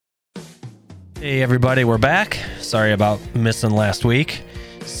Hey everybody, we're back. Sorry about missing last week.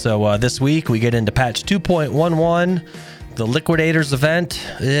 So this week we get into patch 2.11, the Liquidators event,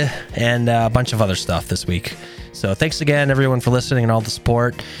 and a bunch of other stuff this week. So thanks again everyone for listening and all the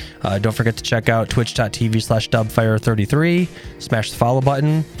support. Don't forget to check out twitch.tv/dubfire33. Smash the follow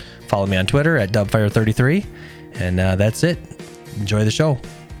button. Follow me on Twitter at dubfire33. And that's it. Enjoy the show.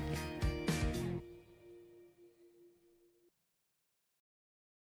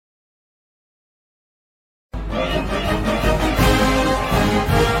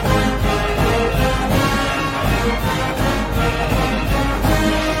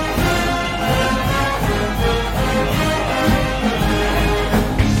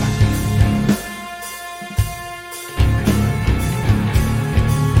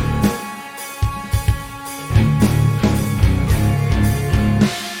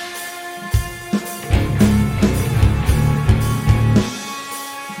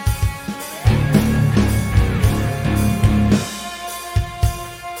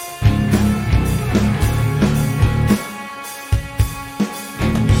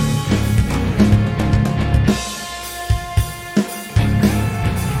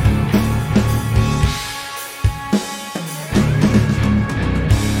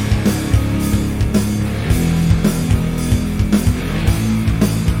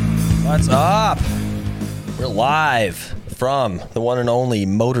 What's up? We're live from the one and only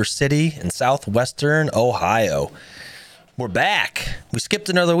Motor City in southwestern Ohio. We're back. We skipped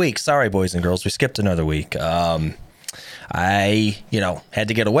another week. Sorry, boys and girls. We skipped another week. I had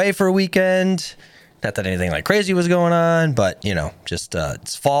to get away for a weekend. Not that anything like crazy was going on, but, just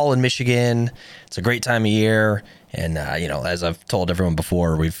it's fall in Michigan. It's a great time of year. And, as I've told everyone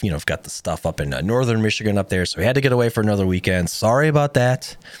before, we've got the stuff up in northern Michigan up there. So we had to get away for another weekend. Sorry about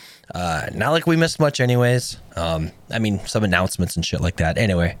that. Not like we missed much anyways. Some announcements and shit like that.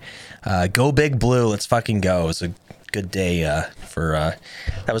 Anyway, go Big Blue. Let's fucking go. It was a good day that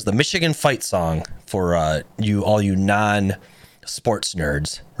was the Michigan fight song for all you non-sports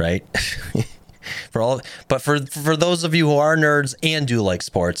nerds, right? For those of you who are nerds and do like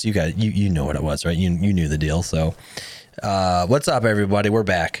sports, you know what it was, right? You knew the deal. So what's up, everybody? We're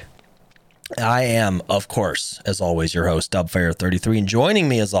back. I am, of course, as always, your host, Dubfire33, and joining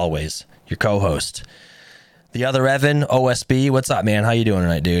me, as always, your co-host, the other Evan, OSB. What's up, man? How you doing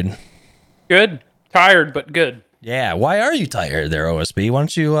tonight, dude? Good. Tired, but good. Yeah. Why are you tired there, OSB? Why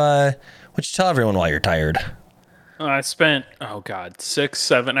don't you tell everyone why you're tired? I spent,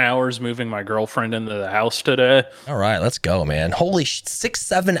 6-7 hours moving my girlfriend into the house today. All right, let's go, man. Holy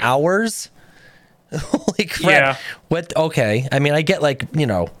 6-7 hours? Holy crap. Yeah. What? Okay. I mean, I get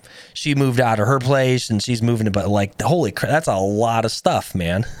she moved out of her place and she's moving to, but holy crap, that's a lot of stuff,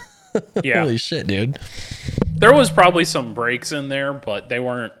 man. Yeah. Holy shit, dude. There was probably some breaks in there, but they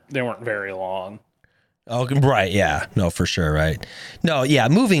weren't very long. Oh, right. Yeah. No, for sure. Right. No. Yeah.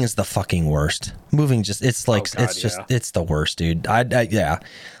 Moving is the fucking worst. Moving it's the worst, dude. Yeah.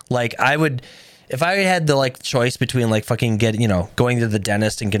 I would, if I had the choice between fucking going to the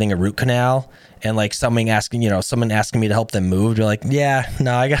dentist and getting a root canal and someone asking me to help them move, you're like, yeah,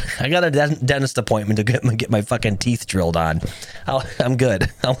 no, I got a dentist appointment to get my fucking teeth drilled on. I'm good.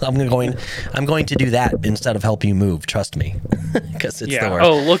 I'm going to do that instead of help you move. Trust me, because it's the worst.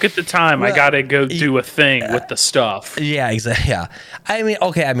 Oh, look at the time. Well, I gotta go do a thing with the stuff. Yeah, exactly. Yeah. I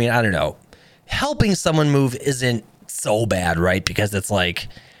don't know. Helping someone move isn't so bad, right? Because it's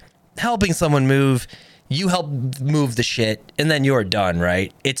helping someone move, you help move the shit and then you're done,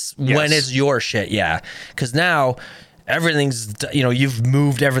 right? It's when it's your shit. Yeah. Cause now everything's, you've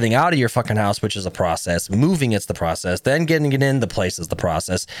moved everything out of your fucking house, which is a process. Moving, it's the process. Then getting it in the place is the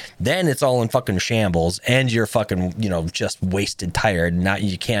process. Then it's all in fucking shambles and you're fucking, just wasted, tired. Now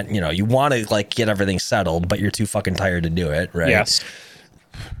you can't, you want to get everything settled, but you're too fucking tired to do it. Right. Yes.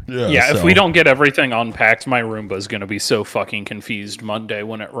 Yeah, if we don't get everything unpacked, my Roomba's going to be so fucking confused Monday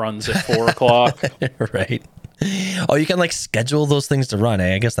when it runs at 4 o'clock. Right. Oh, you can schedule those things to run,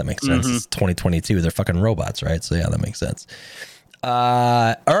 eh? I guess that makes sense. Mm-hmm. It's 2022. They're fucking robots, right? So yeah, that makes sense.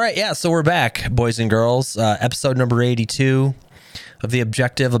 All right. Yeah. So we're back, boys and girls. Episode number 82 of the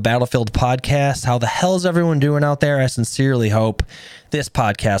Objective, a Battlefield podcast. How the hell is everyone doing out there? I sincerely hope this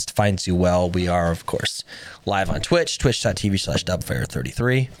podcast finds you well. We are, of course, live on Twitch,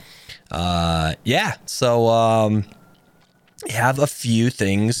 twitch.tv/dubfire33. So have a few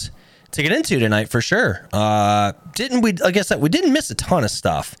things to get into tonight for sure. Didn't we? Like I said, we didn't miss a ton of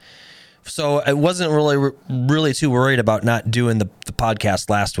stuff. So I wasn't really too worried about not doing the podcast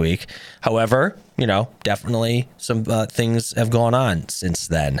last week. However, definitely some things have gone on since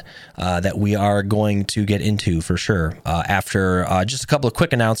then that we are going to get into for sure. After just a couple of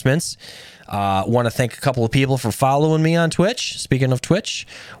quick announcements. Want to thank a couple of people for following me on Twitch. Speaking of Twitch,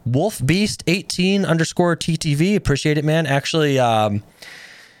 WolfBeast18_TTV. Appreciate it, man. Actually,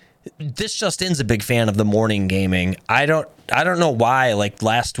 this Justin's a big fan of the morning gaming. I don't know why. Like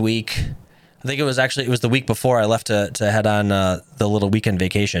last week, I think it was the week before I left to head on the little weekend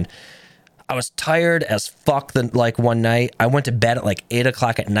vacation. I was tired as fuck. One night, I went to bed at like 8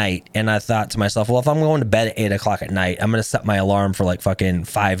 o'clock at night, and I thought to myself, well, if I'm going to bed at 8 o'clock at night, I'm gonna set my alarm for like fucking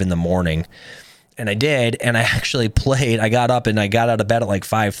 5 in the morning. And I did, and I actually played. I got up and I got out of bed at like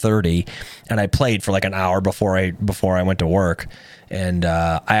 5:30, and I played for like an hour before I went to work. And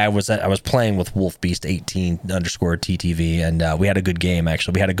I was playing with WolfBeast18_TTV, and we had a good game.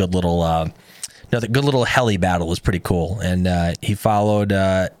 Actually, we had a good little. The good little heli battle was pretty cool, and he followed.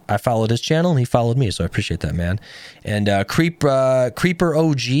 I followed his channel, and he followed me, so I appreciate that, man. And Creeper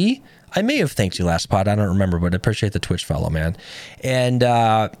OG, I may have thanked you last pod, I don't remember, but I appreciate the Twitch follow, man. And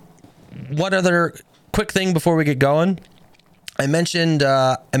one other quick thing before we get going, I mentioned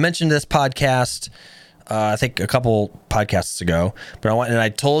this podcast. I think a couple podcasts ago, but I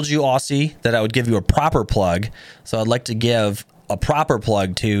told you, Aussie, that I would give you a proper plug. So I'd like to give a proper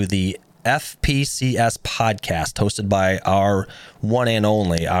plug to the FPCS podcast, hosted by our one and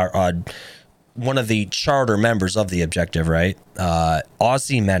only, our one of the charter members of the Objective, right?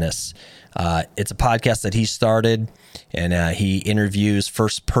 Aussie Menace. It's a podcast that he started, and he interviews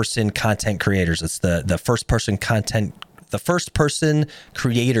first-person content creators. It's the first-person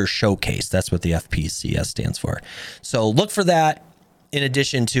creator showcase. That's what the FPCS stands for. So look for that. In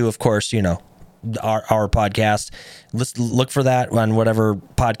addition to, of course, our podcast. Let's look for that on whatever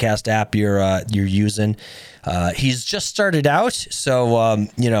podcast app you're using. He's just started out, so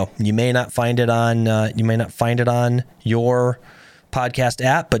you may not find it on your podcast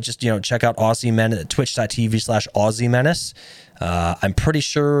app, but just check out Aussie Menace, twitch.tv/Aussie Menace. I'm pretty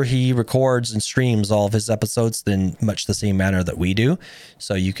sure he records and streams all of his episodes in much the same manner that we do,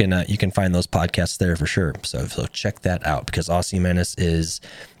 so you can find those podcasts there for sure. So check that out, because Aussie Menace is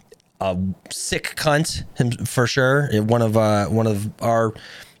a sick cunt for sure. One of our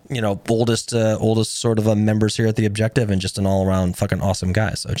oldest sort of members here at the Objective, and just an all around fucking awesome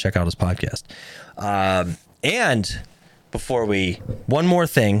guy. So check out his podcast. And one more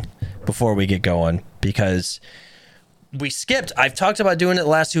thing before we get going, because we skipped. I've talked about doing it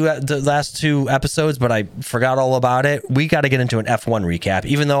the last two episodes, but I forgot all about it. We got to get into an F1 recap,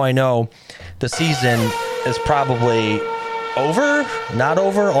 even though I know the season is probably over, not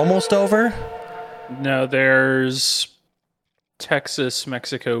over, almost over. No, there's Texas,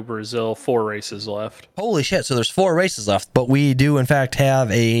 Mexico, Brazil, 4 races left. Holy shit. So there's 4 races left, but we do in fact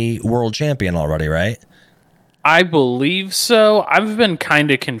have a world champion already, right? I believe so. I've been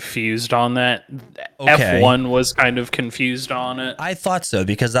kind of confused on that. Okay. F1 was kind of confused on it. I thought so,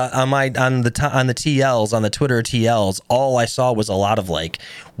 because on the TLs, on the Twitter TLs, all I saw was a lot of like,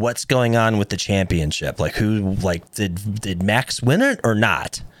 what's going on with the championship? Like, who, like, did Max win it or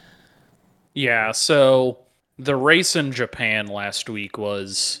not? Yeah. So the race in Japan last week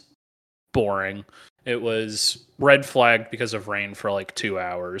was boring. It was red flagged because of rain for like 2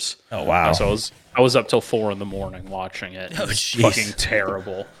 hours. Oh wow! So I was up till 4 a.m. watching it. It was fucking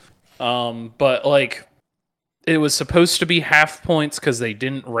terrible. But like, it was supposed to be half points because they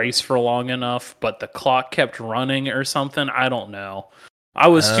didn't race for long enough, but the clock kept running or something. I don't know. I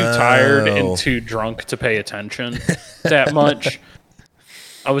was too tired and too drunk to pay attention that much.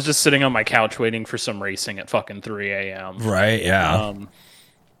 I was just sitting on my couch waiting for some racing at fucking 3 a.m. Right? Yeah.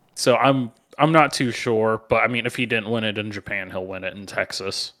 So I'm not too sure, but I mean, if he didn't win it in Japan, he'll win it in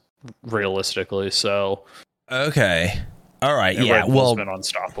Texas, realistically. So, okay, all right, and yeah. Red Bull's been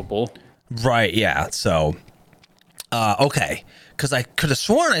unstoppable, right? Yeah. So, okay, because I could have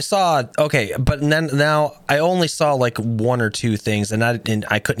sworn I saw. Okay, but then now I only saw like 1 or 2 things, and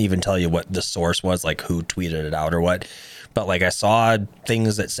I couldn't even tell you what the source was, like who tweeted it out or what. But like I saw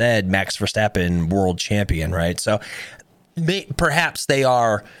things that said Max Verstappen world champion, right? So perhaps they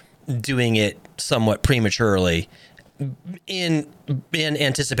are doing it somewhat prematurely in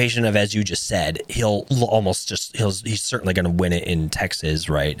anticipation of, as you just said, he's certainly going to win it in Texas,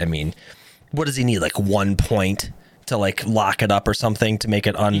 right? I mean, what does he need, like 1 point to like lock it up or something to make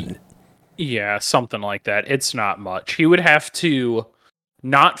it yeah, something like that. It's not much. He would have to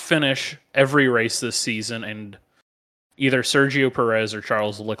not finish every race this season, and either Sergio Perez or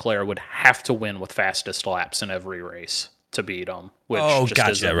Charles Leclerc would have to win with fastest laps in every race to beat him, which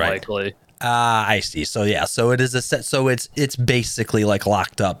isn't likely. I see. So yeah, so it is a set. So it's basically like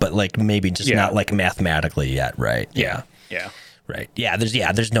locked up, but like maybe just not like mathematically yet, right? Yeah. Right.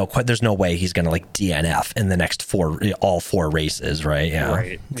 There's no way he's gonna like DNF in the next all four races, right? Yeah.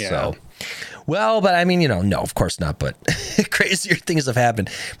 Right. Yeah. So, well, but I mean, no, of course not. But crazier things have happened.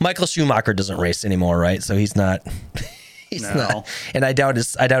 Michael Schumacher doesn't race anymore, right? So he's not. He's not, and I doubt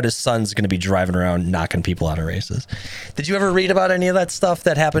his son's going to be driving around knocking people out of races. Did you ever read about any of that stuff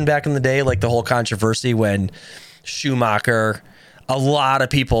that happened back in the day, like the whole controversy when Schumacher? A lot of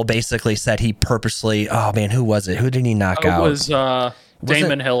people basically said he purposely. Oh man, who was it? Who did he knock out? It was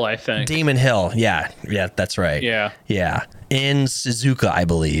Damon Hill, I think. Damon Hill, yeah, that's right. Yeah, in Suzuka, I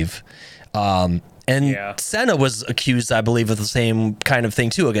believe. And Senna was accused, I believe, of the same kind of thing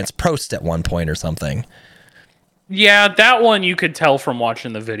too against Prost at one point or something. Yeah, that one you could tell from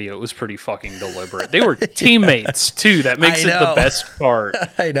watching the video. It was pretty fucking deliberate. They were teammates, too. That makes it the best part.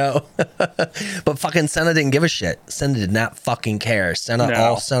 I know. But fucking Senna didn't give a shit. Senna did not fucking care.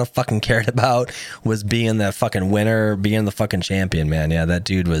 All Senna fucking cared about was being the fucking winner, being the fucking champion, man. Yeah, that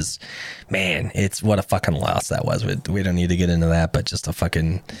dude was... Man, it's what a fucking loss that was. We don't need to get into that, but just a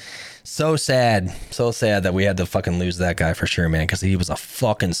fucking... So sad that we had to fucking lose that guy for sure, man, because he was a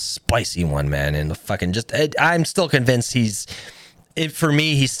fucking spicy one, man. And the fucking I'm still convinced for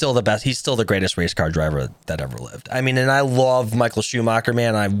me, he's still the best. He's still the greatest race car driver that ever lived. I mean, and I love Michael Schumacher,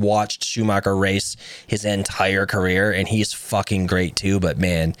 man. I watched Schumacher race his entire career, and he's fucking great too. But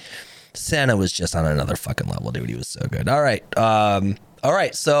man, Senna was just on another fucking level, dude. He was so good. All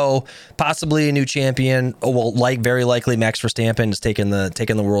right, so possibly a new champion. Oh, well, very likely Max Verstappen is taking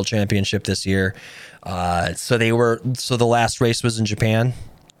the world championship this year. So the last race was in Japan.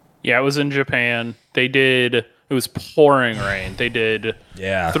 Yeah, it was in Japan. It was pouring rain. They did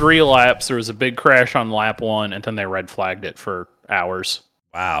 3 laps. There was a big crash on lap 1, and then they red flagged it for hours.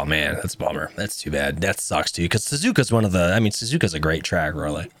 Wow, man, that's a bummer. That's too bad. That sucks too, because Suzuka's a great track,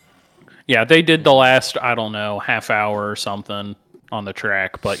 really. Yeah, they did the last, I don't know, half hour or something on the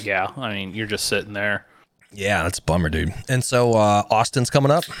track, but yeah, I mean, you're just sitting there. Yeah, that's a bummer, dude. And so Austin's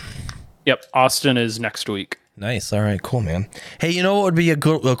coming up? Yep, Austin is next week. Nice. All right, cool, man. Hey, you know what would be a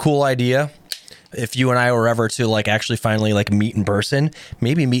cool idea? If you and I were ever to like actually finally like meet in person,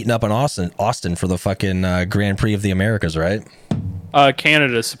 maybe meeting up in Austin for the fucking Grand Prix of the Americas, right?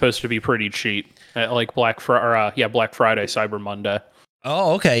 Canada's supposed to be pretty cheap at like Black Friday, Cyber Monday.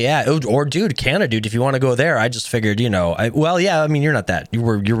 Oh, okay, yeah. Or dude, Canada, dude, if you want to go there, I just figured, you're really not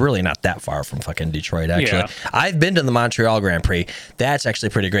that far from fucking Detroit, actually. Yeah. I've been to the Montreal Grand Prix. That's actually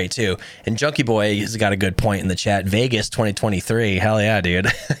pretty great, too. And Junkie Boy has got a good point in the chat. Vegas 2023. Hell yeah, dude.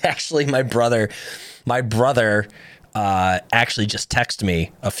 Actually, my brother actually just texted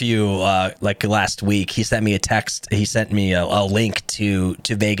me a few, like last week. He sent me a text. He sent me a link to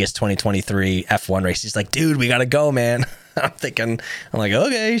Vegas 2023 F1 race. He's like, dude, we got to go, man. I'm like,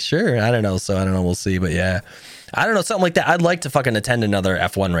 okay, sure. I don't know. We'll see. But yeah, I don't know. Something like that. I'd like to fucking attend another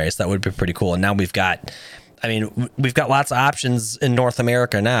F1 race. That would be pretty cool. And now we've got lots of options in North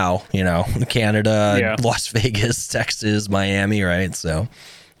America now, Canada, Las Vegas, Texas, Miami, right? So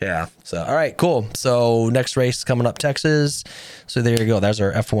yeah. So, all right, cool. So next race coming up, Texas. So there you go. That's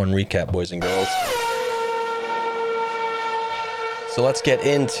our F1 recap, boys and girls. So let's get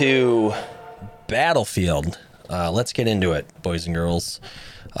into Battlefield. Let's get into it, boys and girls.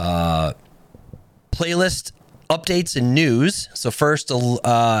 Playlist updates and news. So first,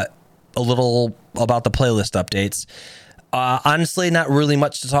 a little about the playlist updates. Honestly, not really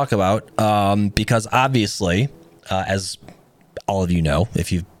much to talk about because obviously, as all of you know,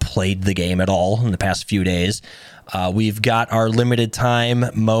 if you've played the game at all in the past few days, we've got our limited time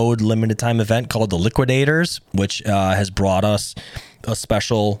event called the Liquidators, which has brought us a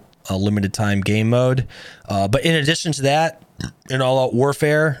special limited time game mode. But in addition to that, in All Out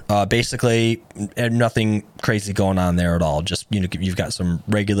Warfare, basically nothing crazy going on there at all. Just, you've got some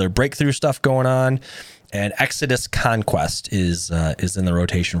regular breakthrough stuff going on. And Exodus Conquest is in the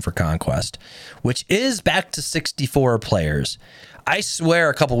rotation for Conquest, which is back to 64 players. I swear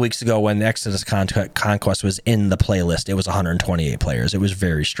a couple weeks ago when Exodus Conquest was in the playlist, it was 128 players. It was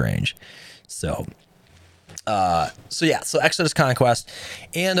very strange. So Exodus Conquest,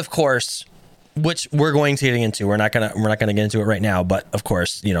 and of course, which we're going to get into. We're not gonna get into it right now, but of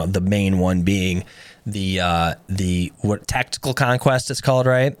course, the main one being the what Tactical Conquest it's called,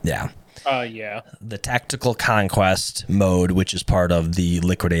 right? Yeah. Yeah. The Tactical Conquest mode, which is part of the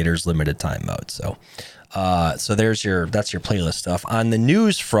Liquidators limited time mode. So that's your playlist stuff. On the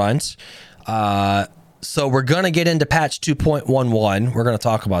news front, so we're gonna get into patch 2.11. We're gonna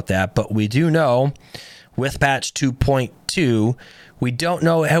talk about that, but we do know with patch 2.2, we don't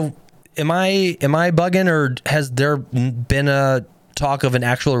know am I bugging, or has there been a talk of an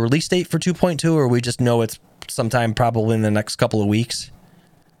actual release date for 2.2, or we just know it's sometime probably in the next couple of weeks?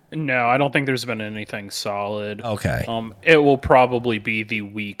 No, I don't think there's been anything solid. Okay. It will probably be the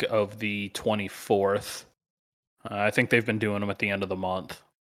week of the 24th. I think they've been doing them at the end of the month.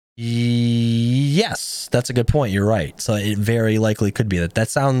 Yes, that's a good point. You're right. So it very likely could be that.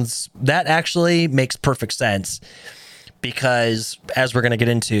 That actually makes perfect sense, because as we're going to get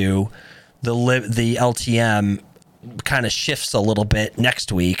into, the LTM kind of shifts a little bit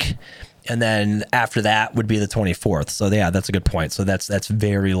next week, and then after that would be the 24th. So yeah, that's a good point. So that's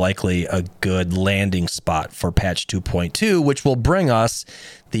very likely a good landing spot for patch 2.2, which will bring us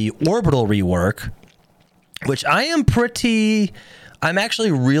the orbital rework, which I'm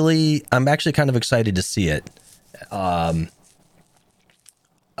actually kind of excited to see it. A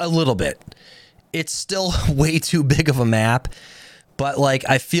little bit. It's still way too big of a map, but like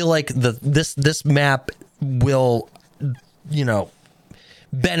I feel like this map will,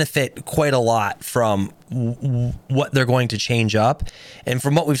 benefit quite a lot from what they're going to change up. And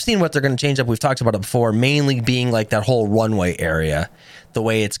from what we've seen, what they're going to change up, we've talked about it before, mainly being like that whole runway area, the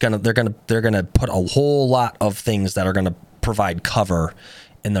way they're going to put a whole lot of things that are going to provide cover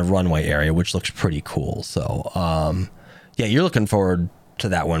in the runway area, which looks pretty cool. So, yeah, you're looking forward to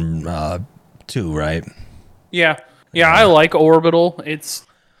that one, too, right? Yeah, I like Orbital. It's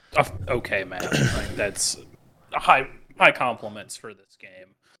okay, man. Like, that's high compliments for this game.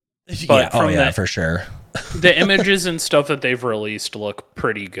 But for sure. The images and stuff that they've released look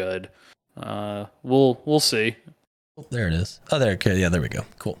pretty good. We'll see. Oh, there it is. Oh, there. Okay, yeah, there we go.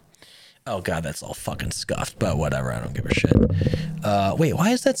 Cool. Oh god, that's all fucking scuffed. But whatever, I don't give a shit. Wait, why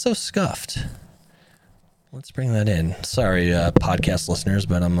is that so scuffed? Let's bring that in. Sorry, podcast listeners,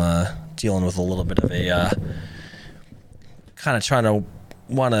 but I'm dealing with a little bit of a kind of trying to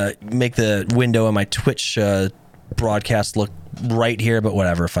want to make the window in my Twitch broadcast look right here, but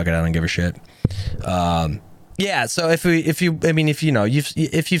whatever. Fuck it, I don't give a shit. Yeah. So if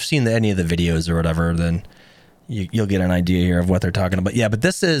you've seen any of the videos or whatever, then you'll get an idea here of what they're talking about. Yeah, but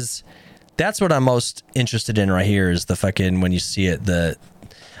that's what I'm most interested in right here is the fucking, when you see it,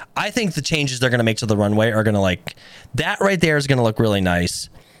 I think the changes they're going to make to the runway are going to that right there is going to look really nice.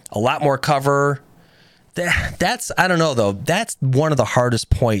 A lot more cover. That's, I don't know though. That's one of the hardest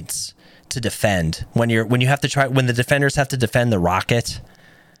points to defend when the defenders have to defend the rocket.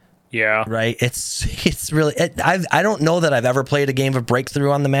 Yeah. Right. It's really, I don't know that I've ever played a game of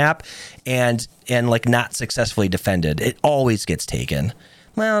Breakthrough on the map and like not successfully defended. It always gets taken.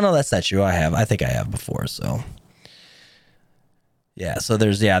 Well, no, that's not true. I think I have before. So yeah. So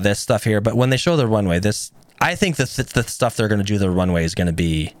there's, this stuff here, but when they show the runway, I think the stuff they're going to do the runway is going to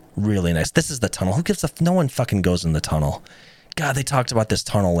be really nice. This is the tunnel. No one fucking goes in the tunnel. God, they talked about this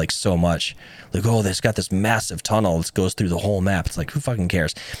tunnel like so much. Like, oh, they've got this massive tunnel that goes through the whole map. It's like, who fucking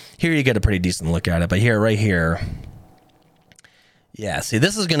cares? Here you get a pretty decent look at it. But right here. Yeah, see,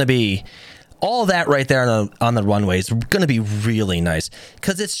 this is going to be all that right there on the runway is going to be really nice.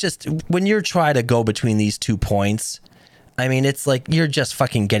 Because it's just, when you're trying to go between these 2 points, I mean, it's like you're just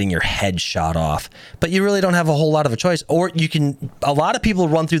fucking getting your head shot off. But you really don't have a whole lot of a choice. Or a lot of people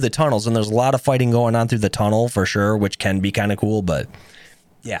run through the tunnels, and there's a lot of fighting going on through the tunnel for sure, which can be kind of cool. But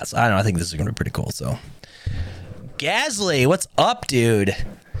yeah, so I don't know. I think this is going to be pretty cool. So, Gasly, what's up, dude?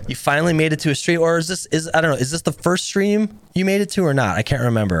 You finally made it to a stream, or is this the first stream you made it to or not? I can't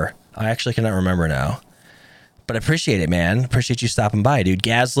remember. I actually cannot remember now. But I appreciate it, man. Appreciate you stopping by, dude.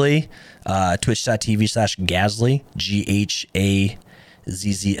 Gasly, twitch.tv/Gasly, GHAZZLY.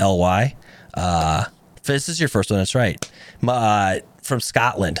 This is your first one, that's right. From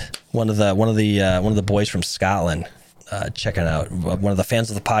Scotland. One of the boys from Scotland. Checking out. One of the fans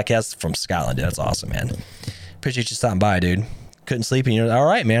of the podcast from Scotland. Dude, that's awesome, man. Appreciate you stopping by, dude. Couldn't sleep and you're all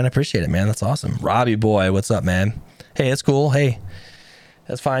right, man. I appreciate it, man. That's awesome. Robbie boy, what's up, man? Hey, that's cool. Hey.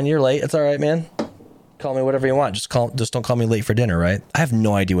 That's fine. You're late. It's all right, man. Call me whatever you want. Just don't call me late for dinner, right? I have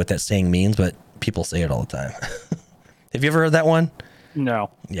no idea what that saying means, but people say it all the time. Have you ever heard that one?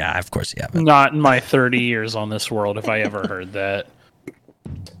 No. Yeah, of course you have. Not in my 30 years on this world have I ever heard that.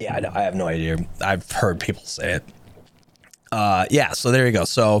 Yeah, I have no idea. I've heard people say it. Yeah, so there you go.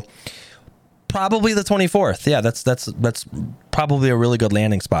 So probably the 24th. Yeah, that's probably a really good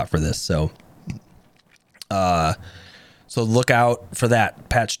landing spot for this. So so look out for that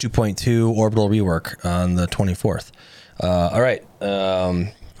patch 2.2 orbital rework on the 24th. All right.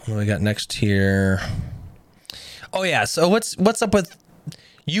 What do we got next here? Oh yeah. So what's up with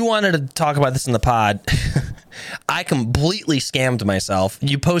You wanted to talk about this in the pod. I completely scammed myself.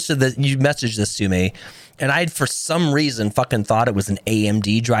 You messaged this to me, and I for some reason fucking thought it was an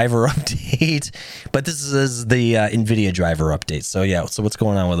AMD driver update, but this is the NVIDIA driver update. So yeah, so what's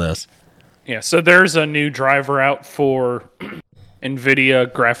going on with this? Yeah, so there's a new driver out for NVIDIA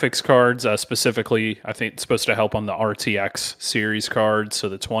graphics cards, specifically, I think it's supposed to help on the RTX series cards, so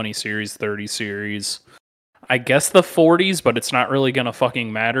the 20 series, 30 series. I guess the 40s, but it's not really going to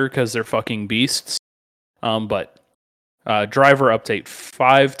fucking matter because they're fucking beasts. But driver update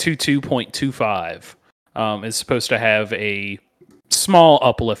 522.25 is supposed to have a small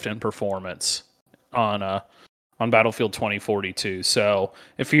uplift in performance on Battlefield 2042. So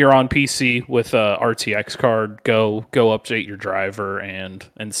if you're on PC with a RTX card, go update your driver and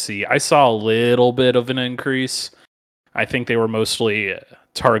see. I saw a little bit of an increase. I think they were mostly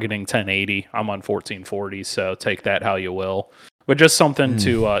targeting 1080. I'm on 1440, so take that how you will. But just something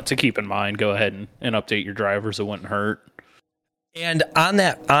to keep in mind. Go ahead and update your drivers. It wouldn't hurt. And on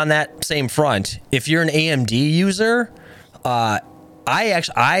that same front, if you're an AMD user, I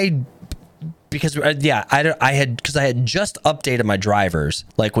had just updated my drivers,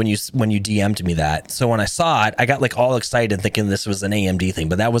 like when you DM'd me that. So when I saw it, I got like all excited thinking this was an AMD thing,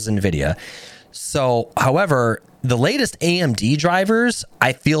 but that was NVIDIA. So, however, the latest AMD drivers,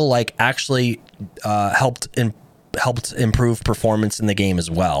 I feel like actually helped improve performance in the game as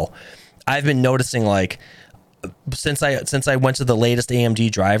well. I've been noticing, like, since I went to the latest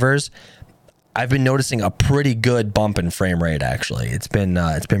AMD drivers, I've been noticing a pretty good bump in frame rate. Actually, it's been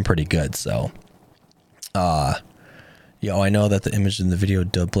pretty good. So, I know that the image in the video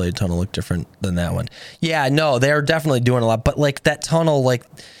dub blade tunnel looked different than that one. Yeah, no, they're definitely doing a lot. But like that tunnel, like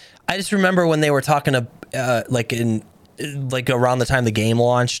I just remember when they were talking to like around the time the game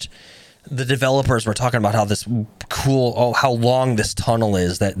launched, the developers were talking about how this how long this tunnel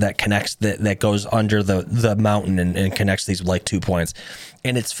is that connects that goes under the mountain and connects these like 2 points.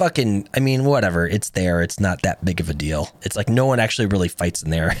 And it's fucking, I mean, whatever, it's there. It's not that big of a deal. It's like no one actually really fights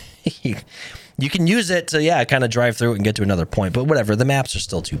in there. You can use it to, kind of drive through it and get to another point, but whatever, the maps are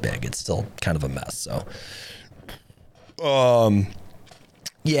still too big. It's still kind of a mess. So,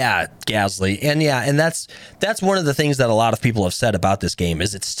 yeah, Gasly. And that's one of the things that a lot of people have said about this game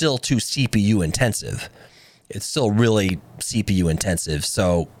is it's still too CPU intensive. It's still really CPU intensive.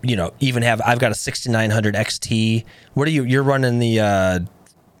 So, I've got a 6900 XT. What are you're running the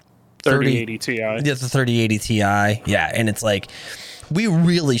 3080 Ti. Yeah, the 3080 Ti. Yeah, and it's like we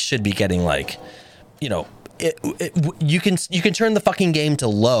really should be getting like, you can turn the fucking game to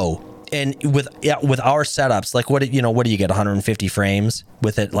low. And with our setups, like what do you get, 150 frames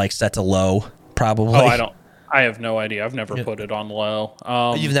with it like set to low probably? I have no idea. I've never put it on low.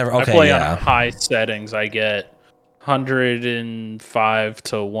 You've never, okay, I play on high settings. I get 105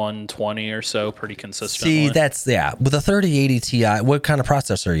 to 120 or so pretty consistently. See, that's, with a 3080 Ti, what kind of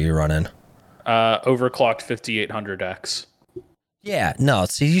processor are you running? Overclocked 5800X. Yeah, no,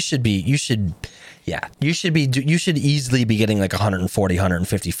 see, you should easily be getting like 140,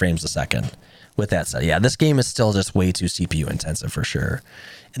 150 frames a second with that set. Yeah, this game is still just way too CPU intensive for sure.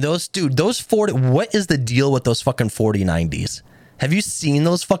 And those 40, what is the deal with those fucking 4090s? Have you seen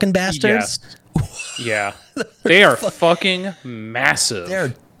those fucking bastards? Yeah. They are fucking massive.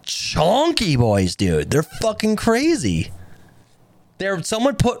 They're chonky boys, dude. They're fucking crazy.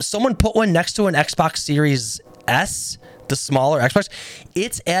 Someone put one next to an Xbox Series S, the smaller Xbox.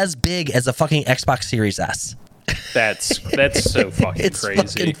 It's as big as a fucking Xbox Series S. That's so fucking it's crazy.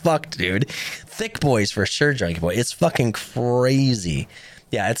 It's fucking fucked, dude. Thick boys for sure, junkie boy. It's fucking crazy.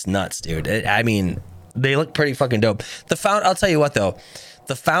 Yeah, it's nuts, dude. I mean, they look pretty fucking dope. I'll tell you what though,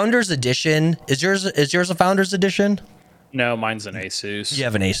 the Founders Edition is yours a Founders Edition? No, mine's an Asus. You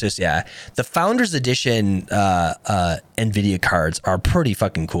have an Asus, yeah. The Founders Edition NVIDIA cards are pretty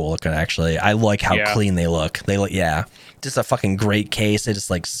fucking cool looking, actually. I like how clean they look. They look, just a fucking great case. They just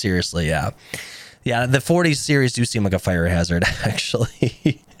like, seriously, yeah. Yeah, the 40 series do seem like a fire hazard,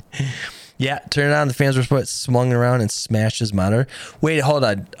 actually. Yeah, turn it on. The fans were swung around and smashed his monitor. Wait, hold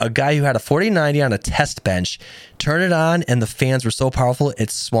on. A guy who had a 4090 on a test bench, turned it on, and the fans were so powerful, it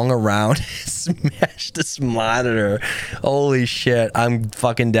swung around and smashed his monitor. Holy shit. I'm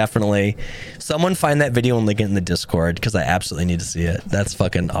fucking definitely. Someone find that video and link it in the Discord because I absolutely need to see it. That's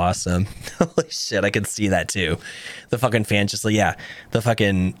fucking awesome. Holy shit, I can see that too. The fucking fans just like, the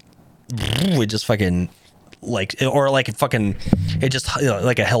fucking, it just fucking, like, or like fucking, it just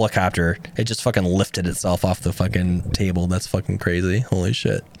like a helicopter, it just fucking lifted itself off the fucking table. That's fucking crazy. Holy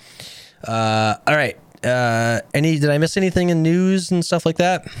shit. All right, did I miss anything in news and stuff like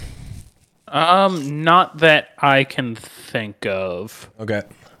that? Not that I can think of. Okay.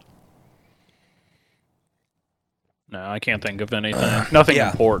 No, I can't think of anything. Nothing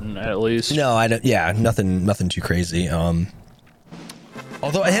important, at least. No, I don't. Yeah, nothing too crazy.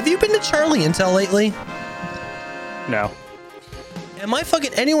 Although, have you been to Charlie Intel lately? No. Am I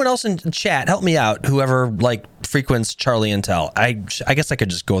fucking anyone else in chat? Help me out. Whoever like frequents Charlie Intel. I guess I could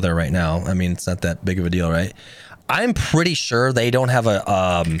just go there right now. I mean, it's not that big of a deal, right? I'm pretty sure they don't have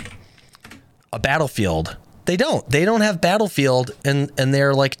a Battlefield. They don't have Battlefield in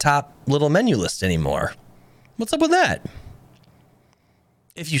their like top little menu list anymore. What's up with that?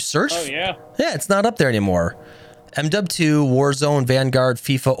 If you search, yeah, it's not up there anymore. MW2, Warzone, Vanguard,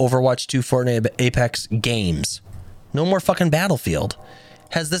 FIFA, Overwatch 2, Fortnite, Apex games. No more fucking Battlefield.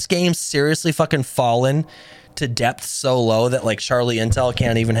 Has this game seriously fucking fallen to depth so low that like Charlie Intel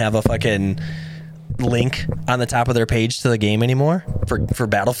can't even have a fucking link on the top of their page to the game anymore for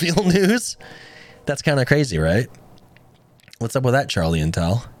Battlefield news? That's kind of crazy, right? What's up with that, Charlie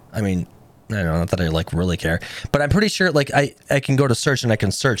Intel? I mean, I don't know, not that I like really care, but I'm pretty sure like I can go to search and I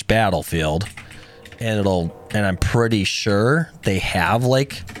can search Battlefield and I'm pretty sure they have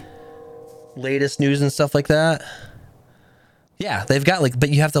like latest news and stuff like that. Yeah, they've got like, but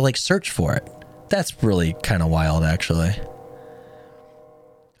you have to like search for it. That's really kind of wild, actually.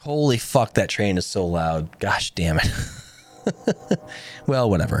 Holy fuck, that train is so loud. Gosh damn it. Well,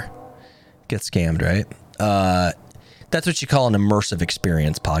 whatever. Get scammed, right? That's what you call an immersive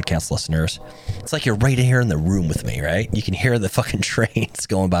experience, podcast listeners. It's like you're right here in the room with me, right? You can hear the fucking trains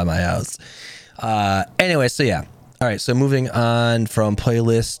going by my house. Anyway, so yeah. All right, so moving on from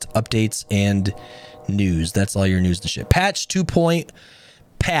playlist, updates, and news. That's all your news to shit. Patch.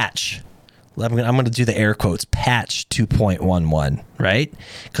 I'm going to do the air quotes. Patch 2.11, right?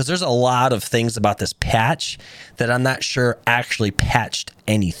 Because there's a lot of things about this patch that I'm not sure actually patched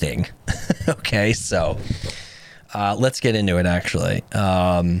anything. Okay, so let's get into it, actually.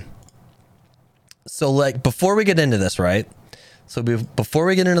 So, like, before we get into this, right? So, before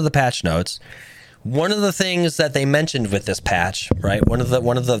we get into the patch notes, one of the things that they mentioned with this patch, right? One of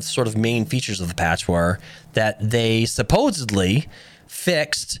the sort of main features of the patch were that they supposedly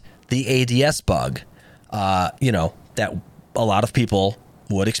fixed the ADS bug, that a lot of people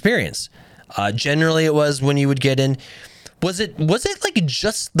would experience. Generally, it was when you would get in. Was it like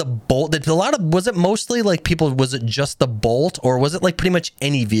just the bolt? Was it mostly like people? Was it just the bolt, or was it like pretty much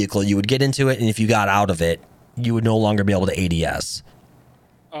any vehicle you would get into it, and if you got out of it, you would no longer be able to ADS?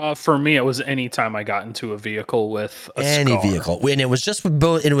 For me, it was any time I got into a vehicle with any scar. Vehicle, and it was just with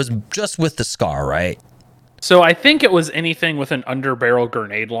both. It was just with the scar, right? So I think it was anything with an underbarrel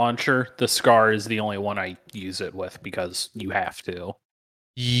grenade launcher. The scar is the only one I use it with because you have to.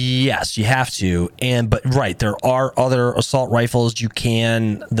 Yes, you have to. But there are other assault rifles you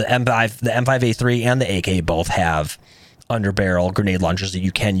can. The M5A3 and the AK both have underbarrel grenade launchers that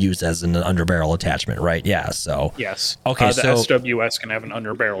you can use as an underbarrel attachment, right? Yeah. So yes. Okay. The so SWS can have an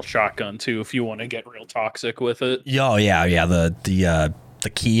underbarrel shotgun too if you want to get real toxic with it. Oh yeah. The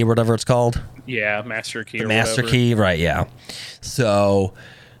key or whatever it's called. Yeah, master key. The master key, right? Yeah. So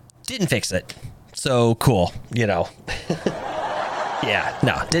didn't fix it. So cool, Yeah,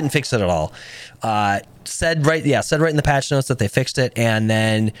 no, didn't fix it at all. Said right in the patch notes that they fixed it, and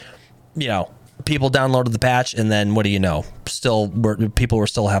then people downloaded the patch, and then what do you know? People were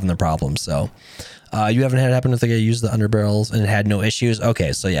still having their problems. So you haven't had it happen if they used the underbarrels and it had no issues.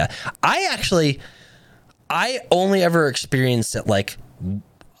 Okay, so yeah, I only ever experienced it like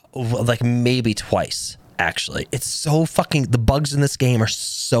maybe twice. Actually, it's so fucking, the bugs in this game are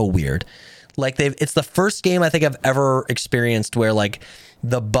so weird. Like it's the first game I think I've ever experienced where like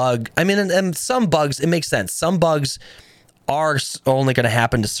the bug, I mean, and some bugs, it makes sense. Some bugs are only going to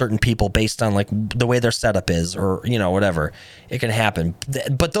happen to certain people based on like the way their setup is, or, whatever. It can happen.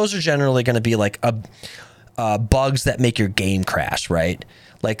 But those are generally going to be like bugs that make your game crash, right?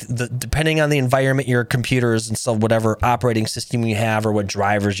 Like depending on the environment, your computers and so whatever operating system you have, or what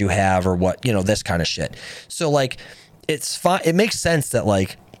drivers you have, or what, this kind of shit. So like, it's fine. It makes sense that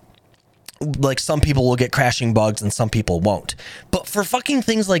like some people will get crashing bugs and some people won't. But for fucking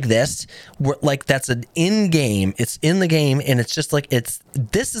things like this, where like that's an in-game, it's in the game, and it's just like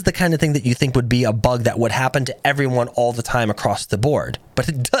this is the kind of thing that you think would be a bug that would happen to everyone all the time across the board. But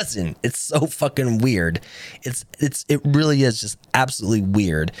it doesn't. It's so fucking weird. It really is just absolutely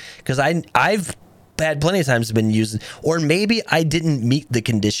weird. Because I've had plenty of times been using, or maybe I didn't meet the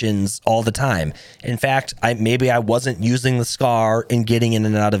conditions all the time. In fact, maybe I wasn't using the scar and getting in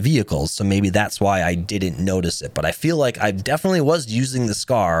and out of vehicles, so maybe that's why I didn't notice it. But I feel like I definitely was using the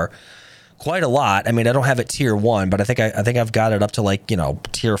scar quite a lot. I mean, I don't have it tier 1, but I think I've got it up to like,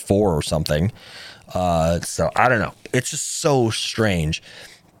 tier 4 or something. So I don't know. It's just so strange,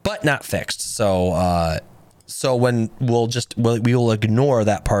 but not fixed. So when we will ignore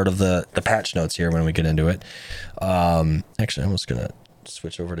that part of the patch notes here when we get into it. Actually, I'm just gonna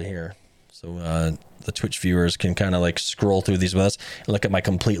switch over to here so the Twitch viewers can kind of like scroll through these with us and look at my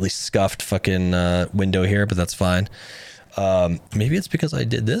completely scuffed fucking window here, but that's fine. Maybe it's because I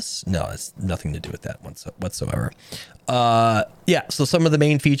did this. No, it's nothing to do with that whatsoever. Yeah. So some of the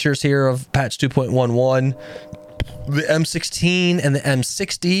main features here of patch 2.11, the M16 and the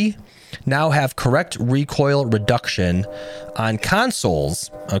M60 now have correct recoil reduction on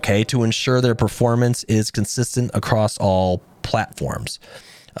consoles, okay, to ensure their performance is consistent across all platforms.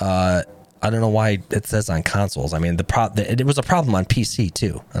 I don't know why it says on consoles. I mean, it was a problem on PC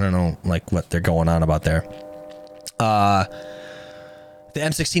too. I don't know like what they're going on about there. The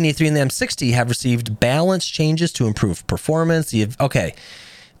M16A3 and the M60 have received balance changes to improve performance. The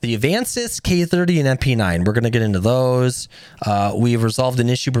Avansis, K30, and MP9, we're going to get into those. We've resolved an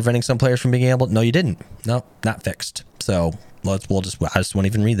issue preventing some players from being able... No, you didn't. No, not fixed. So I just won't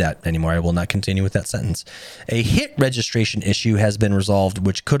even read that anymore. I will not continue with that sentence. A hit registration issue has been resolved,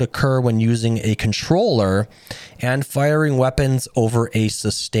 which could occur when using a controller and firing weapons over a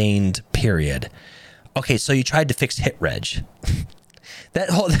sustained period. Okay, so you tried to fix hit reg.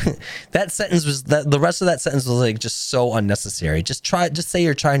 That sentence was the rest of that sentence was like just so unnecessary. Just say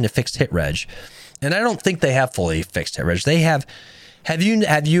you're trying to fix hit reg, and I don't think they have fully fixed hit reg. They have. Have you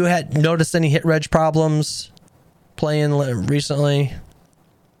noticed any hit reg problems playing recently?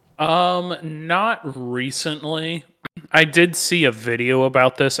 Not recently. I did see a video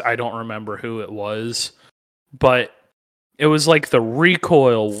about this. I don't remember who it was, but it was like the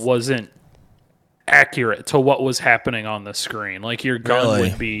recoil wasn't accurate to what was happening on the screen. Like your gun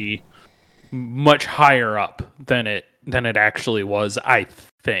would be much higher up than it actually was. I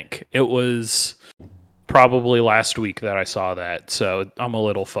think it was probably last week that I saw that, so I'm a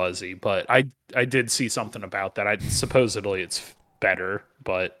little fuzzy, but I did see something about that. Supposedly it's better,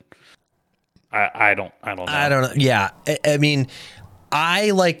 but I don't know. I don't know. Yeah, I mean,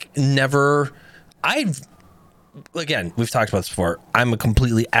 again, we've talked about this before. I'm a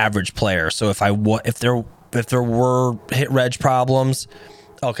completely average player, so if there were hit reg problems,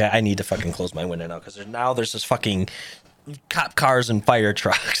 okay, I need to fucking close my window now because there's just fucking cop cars and fire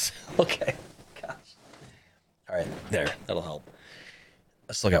trucks. Okay, gosh. All right, there, that'll help.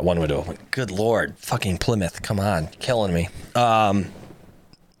 I still got one window open. Good lord, fucking Plymouth, come on, killing me.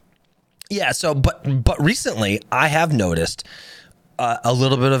 Yeah. So, but recently I have noticed a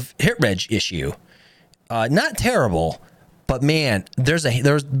little bit of hit reg issue. Not terrible, but man, there's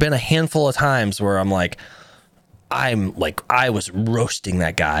been a handful of times where I was roasting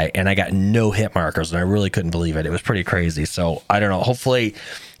that guy and I got no hit markers and I really couldn't believe it. It was pretty crazy. So I don't know. Hopefully,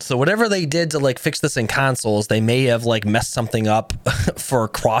 so whatever they did to like fix this in consoles, they may have like messed something up for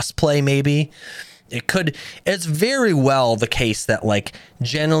crossplay. Maybe it's very well the case that like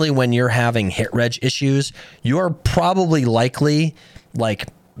generally when you're having hit reg issues, you're probably likely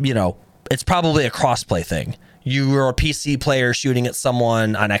it's probably a crossplay thing. You were a PC player shooting at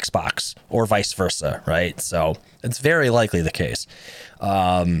someone on Xbox or vice versa, right? So it's very likely the case.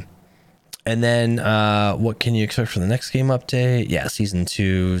 And then what can you expect for the next game update? Yeah, Season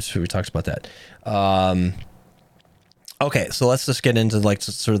 2. So we talked about that. Okay, so let's just get into like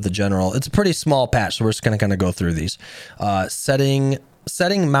sort of the general. It's a pretty small patch, so we're just going to kind of go through these. Setting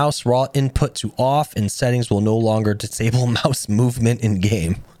mouse raw input to off, and settings will no longer disable mouse movement in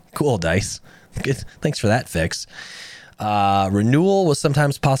game. Cool, DICE. Good. Thanks for that fix. Renewal was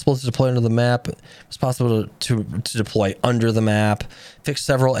sometimes possible to deploy under the map. It was possible to deploy under the map. Fix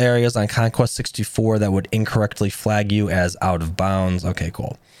several areas on Conquest 64 that would incorrectly flag you as out of bounds. Okay,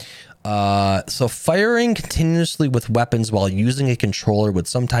 cool. So firing continuously with weapons while using a controller would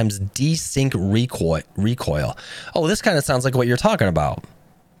sometimes desync recoil. Oh, this kind of sounds like what you're talking about.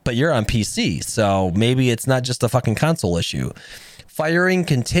 But you're on PC, so maybe it's not just a fucking console issue. Firing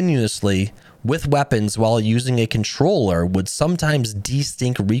continuously with weapons while using a controller would sometimes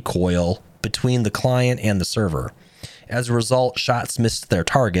desync recoil between the client and the server. As a result, shots missed their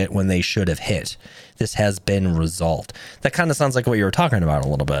target when they should have hit. This has been resolved. That kind of sounds like what you were talking about a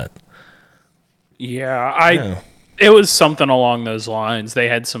little bit. Yeah, it was something along those lines. They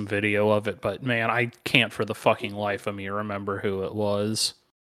had some video of it, but man, I can't for the fucking life of me remember who it was.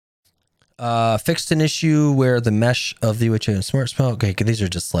 Fixed an issue where the mesh of the UHF and smart smoke. Okay, these are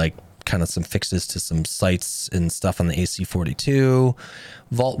just like kind of some fixes to some sights and stuff on the AC-42.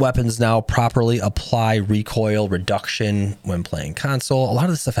 Vault weapons now properly apply recoil reduction when playing console. A lot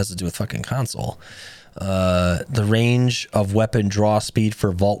of this stuff has to do with fucking console. The range of weapon draw speed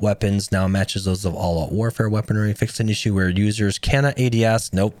for vault weapons now matches those of all-out warfare weaponry. Fixed an issue where users cannot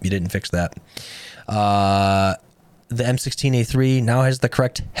ADS. Nope, you didn't fix that. The M16A3 now has the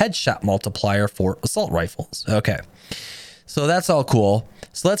correct headshot multiplier for assault rifles. Okay, so that's all cool.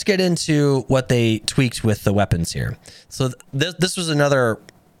 So let's get into what they tweaked with the weapons here. So this was another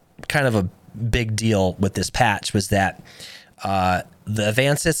kind of a big deal with this patch, was that the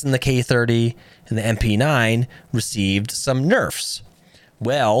Advances in the K30 and the MP9 received some nerfs.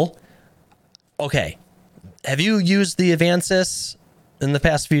 Well, okay. Have you used the Advances in the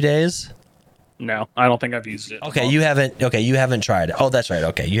past few days? No, I don't think I've used it. Okay, you haven't. Okay, you haven't tried it. Oh, that's right.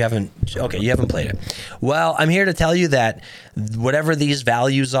 Okay, you haven't. Okay, you haven't played it. Well, I'm here to tell you that whatever these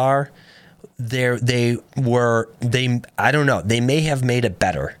values are, they I don't know. They may have made it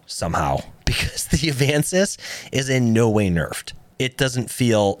better somehow, because the Advances is in no way nerfed. It doesn't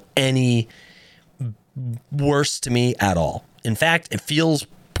feel any worse to me at all. In fact, it feels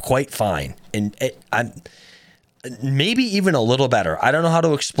quite fine, and I'm maybe even a little better. I don't know how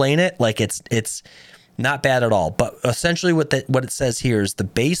to explain it. Like it's not bad at all. But essentially, what it says here is the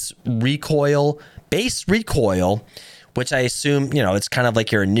base recoil, which I assume, it's kind of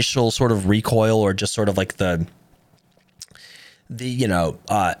like your initial sort of recoil, or just sort of like the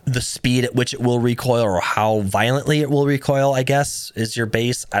speed at which it will recoil, or how violently it will recoil, I guess, is your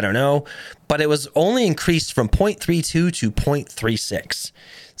base. I don't know. But it was only increased from 0.32 to 0.36.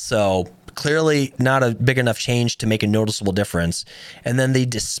 So clearly not a big enough change to make a noticeable difference. And then the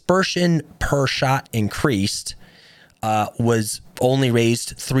dispersion per shot increased, was only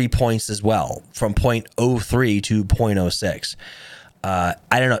raised 3 points as well, from 0.03 to 0.06. I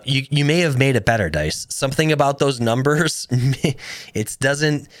don't know. You may have made it better, Dice. Something about those numbers, the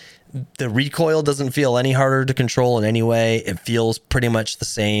recoil doesn't feel any harder to control in any way. It feels pretty much the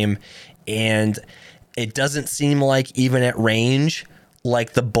same. And it doesn't seem like, even at range,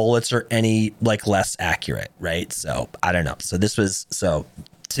 like the bullets are any less accurate, right? So I don't know. So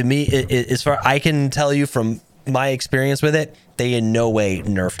to me, as far I can tell you from my experience with it, they in no way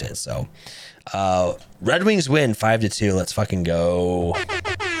nerfed it. So Red Wings win 5-2. Let's fucking go.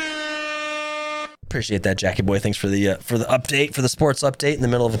 Appreciate that, Jackie Boy. Thanks for the update, for the sports update in the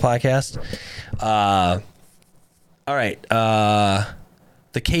middle of the podcast. All right.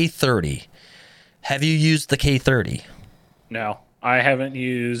 The K30. Have you used the K30? No, I haven't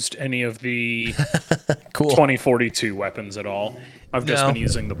used any of the cool 2042 weapons at all. I've just been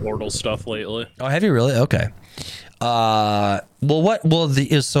using the portal stuff lately. Oh, have you really? Okay. Well, what will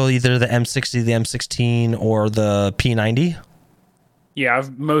so either the M60, the M16, or the P90? Yeah,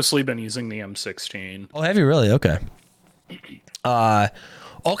 I've mostly been using the M16. Oh, have you really? Okay.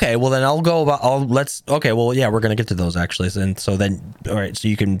 Okay, well then I'll go about. Okay, well yeah, we're gonna get to those actually. And so then, all right, so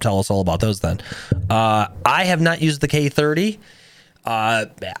you can tell us all about those then. I have not used the K30.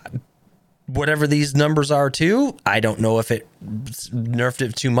 Whatever these numbers are too, I don't know if it nerfed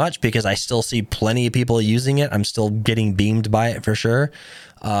it too much, because I still see plenty of people using it. I'm still getting beamed by it for sure.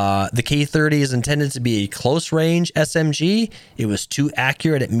 The K30 is intended to be a close range SMG. It was too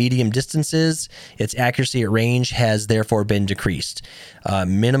accurate at medium distances. Its accuracy at range has therefore been decreased.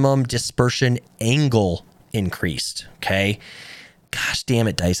 Minimum dispersion angle increased. Okay. Gosh damn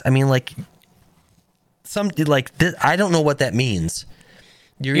it, Dice. I mean, I don't know what that means.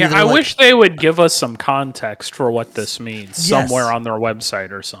 I wish they would give us some context for what this means somewhere on their website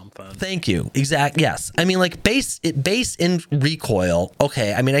or something. Thank you. Exactly. Yes. I mean, base in recoil.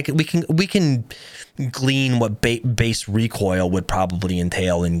 Okay. I mean, we can glean what base recoil would probably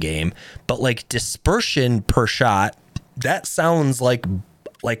entail in game, but dispersion per shot, that sounds like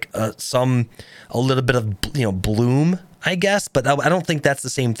a little bit of bloom, I guess. But I don't think that's the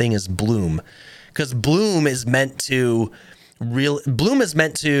same thing as bloom, because bloom is meant to really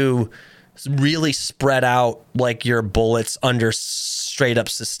spread out your bullets under straight up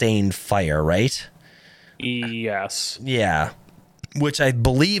sustained fire, right? Yes. Yeah. Which I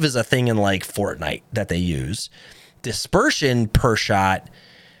believe is a thing in Fortnite that they use. Dispersion per shot,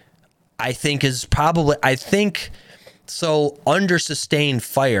 I think so under sustained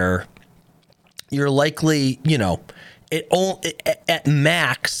fire, you're likely, at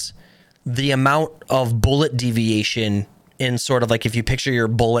max, the amount of bullet deviation in sort of like, if you picture your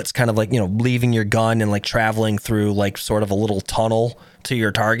bullets kind of like, leaving your gun and like traveling through like sort of a little tunnel to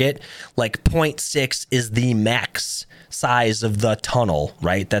your target, like 0.6 is the max size of the tunnel,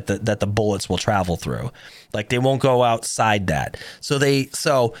 right? That the bullets will travel through. Like they won't go outside that. It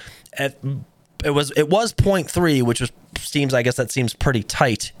was 0.3, which was seems, I guess that seems pretty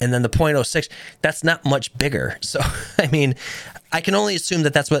tight. And then the 0.06, that's not much bigger. So, I mean, I can only assume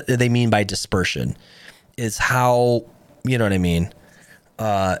that that's what they mean by dispersion, is how, you know what I mean?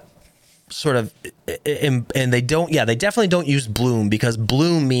 Sort of, and they definitely don't use bloom, because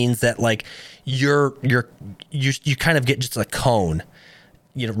bloom means that like you kind of get just a cone,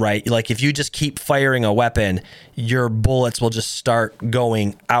 right? Like if you just keep firing a weapon, your bullets will just start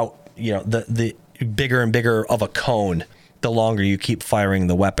going out, the bigger and bigger of a cone the longer you keep firing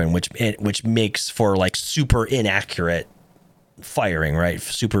the weapon, which makes for like super inaccurate firing, right?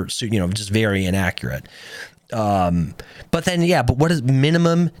 Super, just very inaccurate. But what is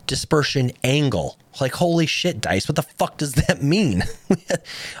minimum dispersion angle? Like, holy shit, Dice, what the fuck does that mean?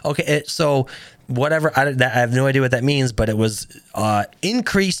 Okay, so whatever, I have no idea what that means, but it was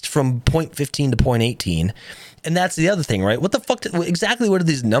increased from 0.15 to 0.18. And that's the other thing, right? What the fuck, exactly what do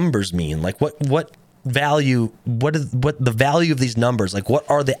these numbers mean? Like what value, what the value of these numbers, like what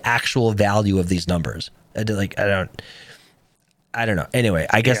are the actual value of these numbers? I don't know. Anyway,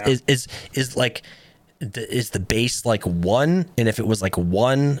 I guess is the base like 1? And if it was like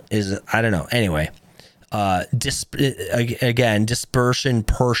 1, I don't know. Anyway, dispersion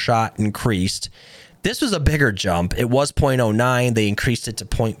per shot increased. This was a bigger jump. It was 0.09. They increased it to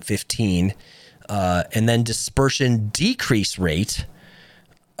 0.15. And then dispersion decrease rate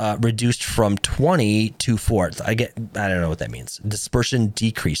reduced from 20 to 4. I don't know what that means. Dispersion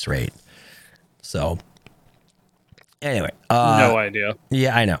decrease rate. So anyway, no idea.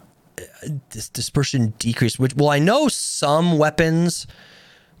 Yeah, I know. This dispersion decrease, I know some weapons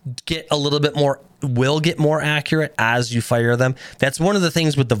will get more accurate as you fire them. That's one of the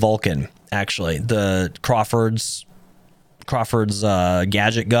things with the Vulcan, actually, the Crawford's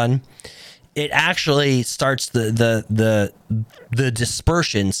gadget gun. It actually starts the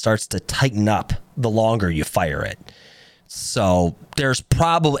dispersion starts to tighten up the longer you fire it. So there's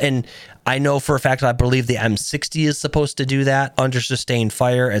probably, and I know for a fact, I believe the M60 is supposed to do that under sustained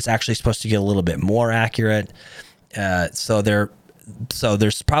fire. It's actually supposed to get a little bit more accurate. So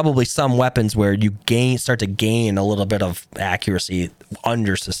there's probably some weapons where you start to gain a little bit of accuracy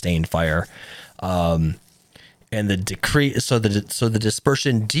under sustained fire. And the decrease, so the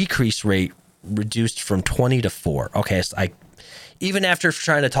dispersion decrease rate reduced from 20 to 4. Okay, so even after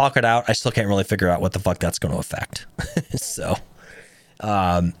trying to talk it out, I still can't really figure out what the fuck that's going to affect. So,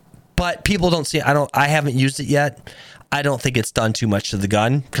 but people don't see, I haven't used it yet. I don't think it's done too much to the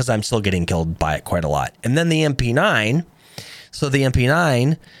gun because I'm still getting killed by it quite a lot. And then the MP9, so the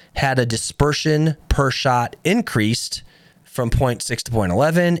MP9 had a dispersion per shot increased from 0.6 to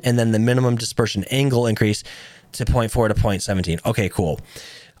 0.11, and then the minimum dispersion angle increased to 0.4 to 0.17. Okay, cool.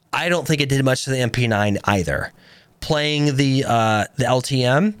 I don't think it did much to the MP9 either. Playing the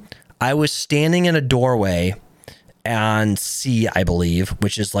LTM, I was standing in a doorway and C, I believe,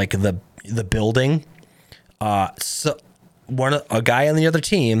 which is like the building. So a guy on the other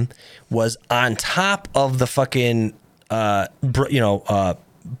team was on top of the fucking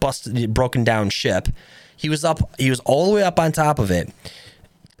busted, broken down ship. He was all the way up on top of it.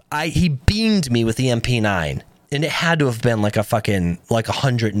 He beamed me with the MP9. And it had to have been like a fucking, like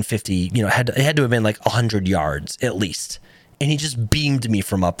 150, it had to have been like 100 yards at least. And he just beamed me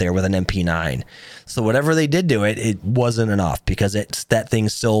from up there with an MP9. So whatever they did to it, it wasn't enough because that thing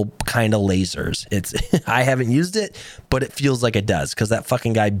still kind of lasers. I haven't used it, but it feels like it does because that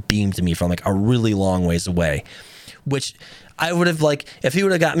fucking guy beamed me from like a really long ways away, which I would have if he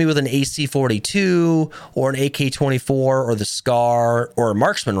would have got me with an AC-42 or an AK-24 or the SCAR or a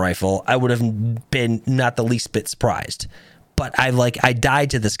marksman rifle, I would have been not the least bit surprised. But I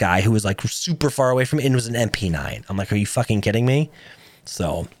died to this guy who was like super far away from me and it was an MP9. I'm like, are you fucking kidding me?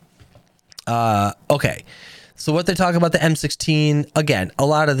 So, okay. So what they talk about the M16, again, a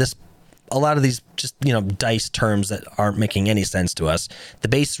lot of these just, dice terms that aren't making any sense to us. The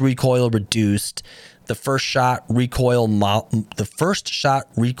base recoil reduced, the first shot recoil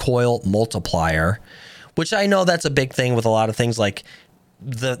multiplier, which I know that's a big thing with a lot of things, like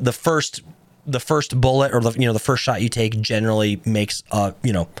the first bullet or the first shot you take generally makes a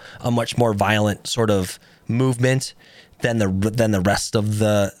much more violent sort of movement than the rest of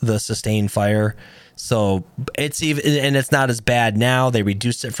the sustained fire. So it's even, and it's not as bad now. They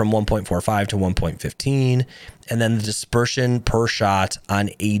reduced it from 1.45 to 1.15, and then the dispersion per shot on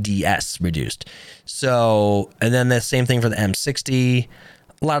ADS reduced. So, and then the same thing for the M60.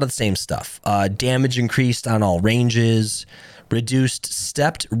 A lot of the same stuff. Damage increased on all ranges. Reduced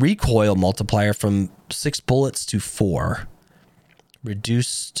stepped recoil multiplier from 6 bullets to 4.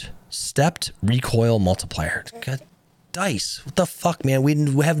 Reduced stepped recoil multiplier. God, dice. What the fuck, man? We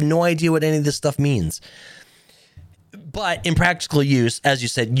have no idea what any of this stuff means. But in practical use, as you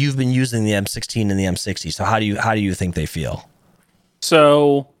said, you've been using the M16 and the M60. So how do you think they feel?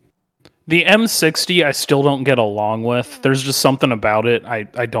 So the M60, I still don't get along with. There's just something about it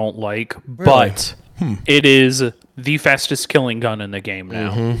I don't like. Really? But it is the fastest killing gun in the game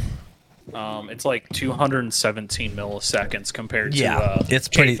now. Mm-hmm. It's like 217 milliseconds compared to it's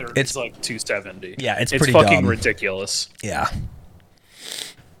pretty. It's like 270. Yeah, it's pretty fucking dumb. Ridiculous. Yeah.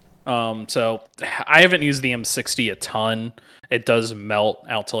 So I haven't used the M60 a ton. It does melt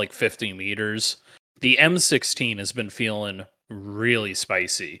out to like 50 meters. The M16 has been feeling really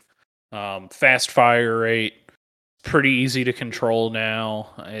spicy. Fast fire rate, pretty easy to control now.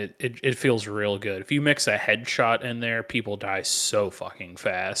 It feels real good. If you mix a headshot in there, people die so fucking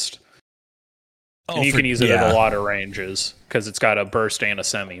fast. And you can use it at a lot of ranges because it's got a burst and a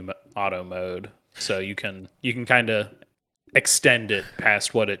semi-auto mode, so you can kind of extend it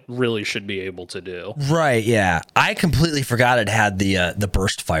past what it really should be able to do. Right? Yeah, I completely forgot it had the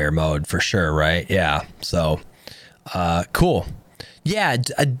burst fire mode for sure. Right? Yeah. So, cool. Yeah,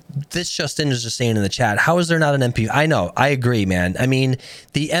 this Justin is just saying in the chat, how is there not an MP? I know, I agree, man. I mean,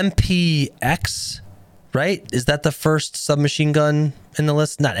 the MPX, right? Is that the first submachine gun in the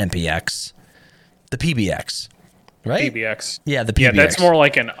list? Not MPX. The PBX, right? PBX. Yeah, the PBX. Yeah, that's more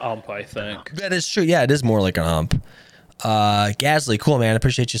like an ump, I think. That is true. Yeah, it is more like an ump. Gasly, cool, man.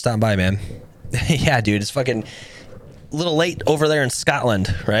 Appreciate you stopping by, man. Yeah, dude, it's fucking a little late over there in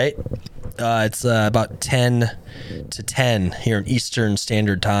Scotland, right? It's about 10 to 10 here in Eastern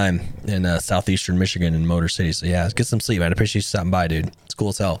Standard Time in southeastern Michigan in Motor City. So yeah, get some sleep, man. I appreciate you stopping by, dude. It's cool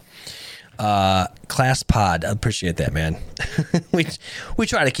as hell. Class pod, I appreciate that, man. we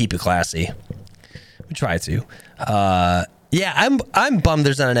try to keep it classy. We try to. Yeah, I'm bummed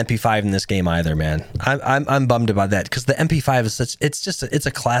there's not an MP5 in this game either, man. I'm bummed about that because the MP5 is such. It's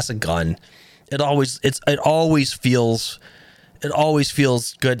a classic gun. It always feels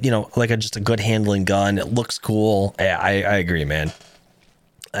good, you know, like just a good handling gun. It looks cool. I agree, man.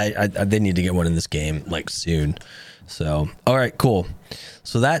 They need to get one in this game like soon. So, all right, cool.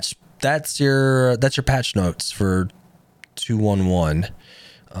 So that's your patch notes for 2.11.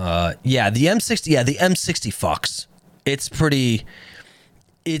 Yeah, the M60. Yeah, the M60 fucks. It's pretty.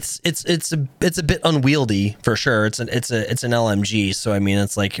 It's a bit unwieldy for sure. It's an LMG, so I mean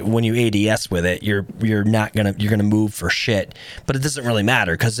it's like when you ADS with it, you're gonna move for shit, but it doesn't really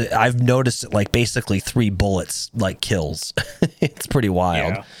matter because I've noticed it like basically 3 bullets like kills. It's pretty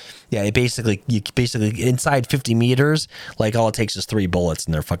wild. Yeah, you basically inside 50 meters, like all it takes is 3 bullets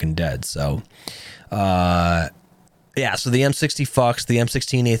and they're fucking dead. So, yeah, so the M60 fucks. The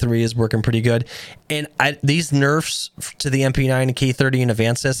M16A3 is working pretty good. And these nerfs to the MP9 and K30 and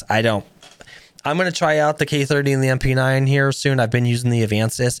Avansis, I'm going to try out the K30 and the MP9 here soon. I've been using the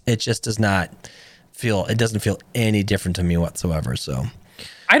Avansis. It just doesn't feel any different to me whatsoever. So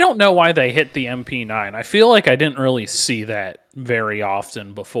I don't know why they hit the MP9. I feel like I didn't really see that very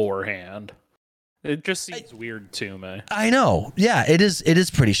often beforehand. It just seems weird to me. I know. Yeah, it is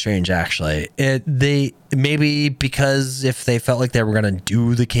pretty strange, actually. They maybe because if they felt like they were going to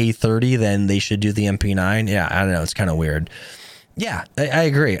do the K30, then they should do the MP9. Yeah, I don't know. It's kind of weird. Yeah, I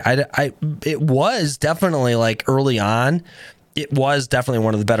agree. It was definitely like early on. It was definitely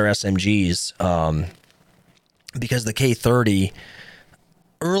one of the better SMGs because the K30,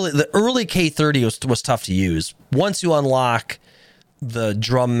 the early K30 was tough to use. Once you unlock the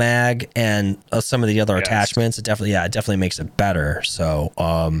drum mag and some of the other attachments, it definitely makes it better. So,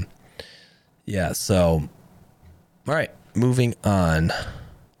 yeah. So, all right, moving on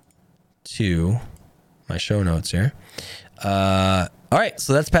to my show notes here. All right,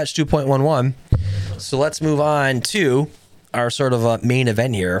 so that's patch 2.11. So let's move on to our sort of main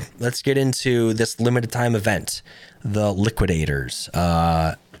event here. Let's get into this limited time event, the Liquidators.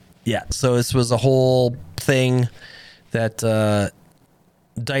 Yeah. So this was a whole thing that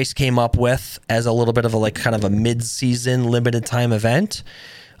DICE came up with as a little bit of a kind of a mid-season limited time event.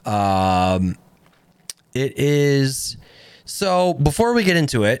 It is so before we get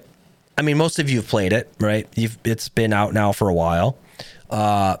into it, I mean, most of you have played it, right? It's been out now for a while.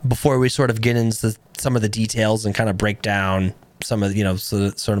 Before we sort of get into some of the details and kind of break down some of,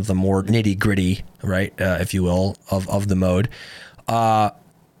 sort of the more nitty gritty, right, if you will, of the mode.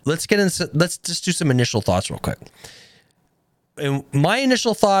 Let's just do some initial thoughts real quick. And my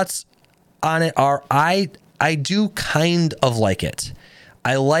initial thoughts on it are I do kind of like it.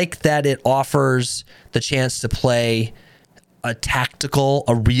 I like that it offers the chance to play a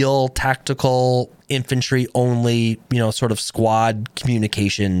real tactical infantry only, sort of squad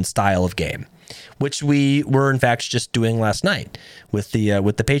communication style of game, which we were in fact just doing last night with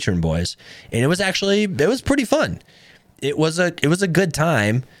the patron boys. And it was pretty fun. It was a good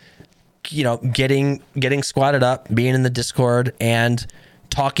time, getting squatted up, being in the Discord and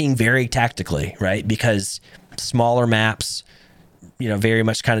talking very tactically, right? Because smaller maps, very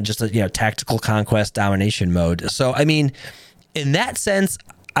much kind of just a, tactical conquest domination mode. So, I mean, in that sense,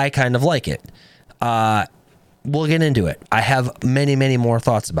 I kind of like it. We'll get into it. I have many, many more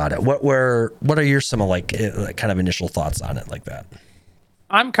thoughts about it. What are your some of kind of initial thoughts on it like that?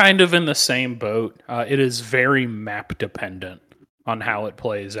 I'm kind of in the same boat. It is very map dependent on how it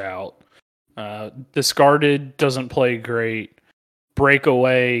plays out. Discarded doesn't play great.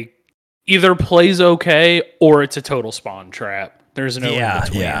 Breakaway either plays okay or it's a total spawn trap. There's no in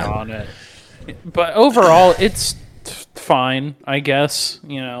between on it. But overall, it's fine, I guess.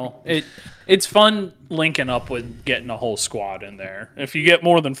 It's fun linking up with getting a whole squad in there. If you get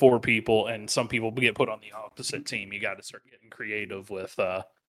more than 4 people and some people get put on the opposite team, you got to start getting creative with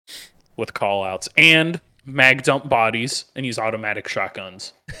call outs and mag dump bodies and use automatic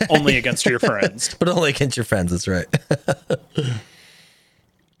shotguns only against your friends. But only against your friends, that's right.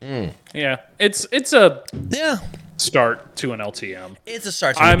 Yeah, it's a start to an LTM. It's a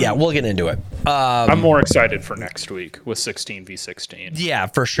start to we'll get into it. I'm more excited for next week with 16v16. Yeah,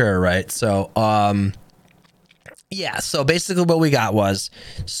 for sure, right? So so basically what we got was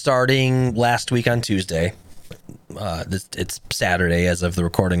starting last week on Tuesday. It's Saturday as of the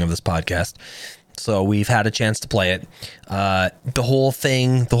recording of this podcast. So we've had a chance to play it. The whole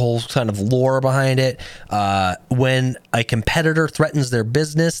kind of lore behind it. When a competitor threatens their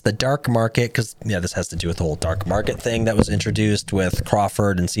business, the dark market, because this has to do with the whole dark market thing that was introduced with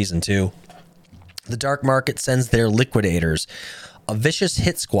Crawford in season 2. The dark market sends their liquidators, a vicious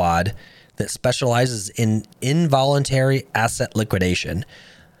hit squad that specializes in involuntary asset liquidation.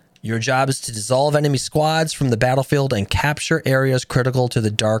 Your job is to dissolve enemy squads from the battlefield and capture areas critical to the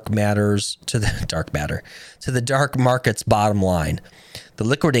dark market's bottom line. The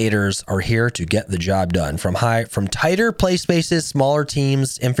Liquidators are here to get the job done. From tighter play spaces, smaller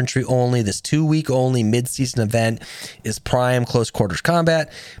teams, infantry only, this 2-week only mid-season event is prime close quarters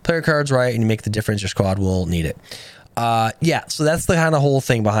combat. Play your cards right and you make the difference. Your squad will need it. So that's the kind of whole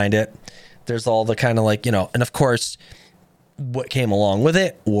thing behind it. There's all the kind of and of course, what came along with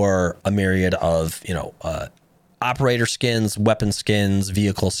it were a myriad of, operator skins, weapon skins,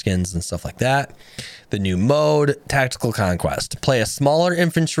 vehicle skins, and stuff like that. The new mode, Tactical Conquest. Play a smaller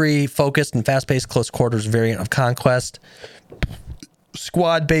infantry, focused and fast-paced close quarters variant of Conquest.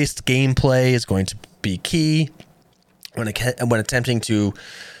 Squad-based gameplay is going to be key when attempting to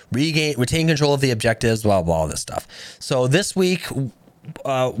retain control of the objectives, blah, blah, all this stuff. So this week,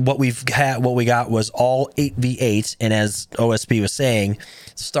 what we got was all 8v8, and as OSP was saying,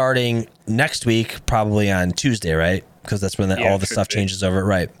 starting next week, probably on Tuesday, right? Because that's when all the stuff changes over,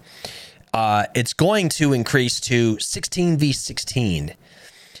 right? It's going to increase to 16v16.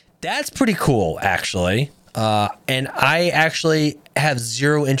 That's pretty cool, actually. And I actually have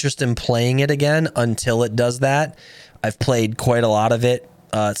zero interest in playing it again until it does that. I've played quite a lot of it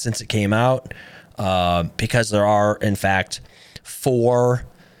since it came out, because there are, in fact, four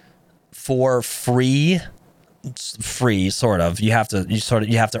free sort of. You have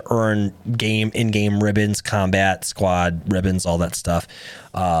to earn in-game ribbons, combat squad ribbons, all that stuff,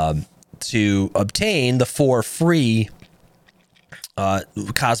 to obtain the 4 free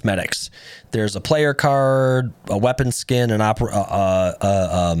cosmetics. There's a player card, a weapon skin, an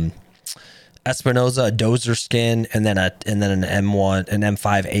Espinosa, a dozer skin, and then an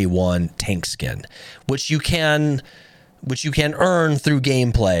M5A1 tank skin, which you can earn through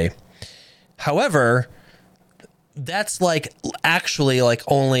gameplay. However, that's actually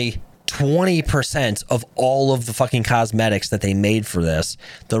only 20% of all of the fucking cosmetics that they made for this.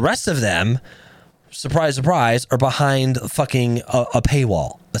 The rest of them, surprise, surprise, are behind fucking a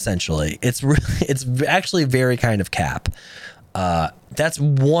paywall, essentially. It's actually very kind of cap. That's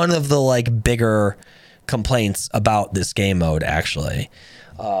one of the bigger complaints about this game mode, actually,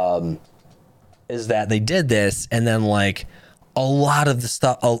 is that they did this and then a lot of the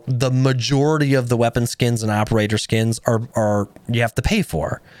stuff, the majority of the weapon skins and operator skins are you have to pay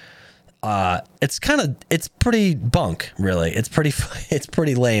for. it's pretty bunk, really. It's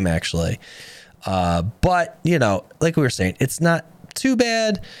pretty lame, actually. But you know, like we were saying, it's not too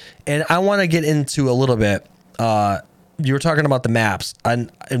bad. And I want to get into a little bit. You were talking about the maps,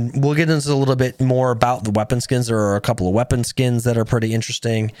 and we'll get into a little bit more about the weapon skins. There are a couple of weapon skins that are pretty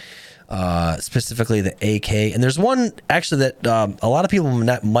interesting, specifically the AK. And there's one actually that a lot of people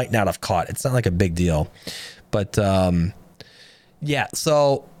might not have caught. It's not like a big deal, but yeah.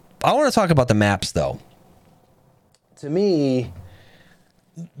 So I want to talk about the maps, though. For me,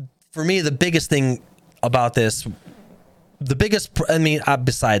 the biggest thing about this,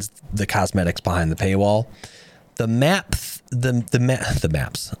 besides the cosmetics behind the paywall, the maps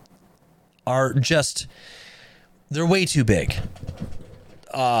are just, they're way too big.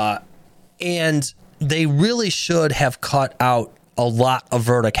 And they really should have cut out a lot of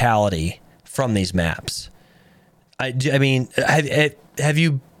verticality from these maps. I mean, have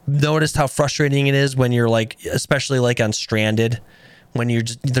you noticed how frustrating it is when you're like, especially like on Stranded, when you're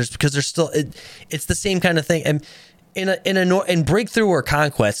just, there's still, it's the same kind of thing. And in Breakthrough or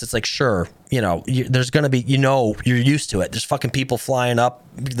Conquest, it's like, sure, you know, there's going to be, you know, you're used to it. There's fucking people flying up.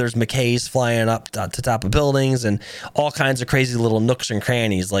 There's McKays flying up to top of buildings and all kinds of crazy little nooks and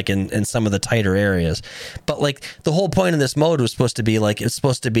crannies, like in some of the tighter areas. But like the whole point of this mode was supposed to be like, it's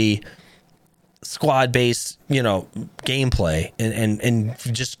supposed to be squad based, you know, gameplay and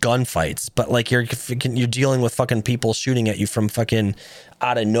just gunfights. But like you're dealing with fucking people shooting at you from fucking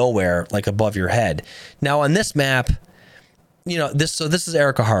out of nowhere, like above your head. Now on this map, you know, this is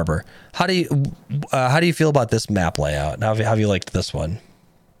Erica Harbor. How do you feel about this map layout? How have you liked this one?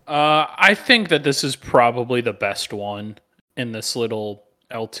 I think that this is probably the best one in this little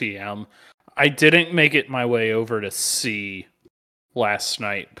LTM. I didn't make it my way over to C last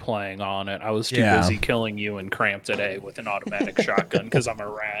night playing on it. I was too busy killing you and Cramp today with an automatic shotgun because I'm a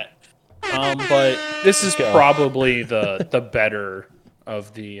rat. But this is probably the better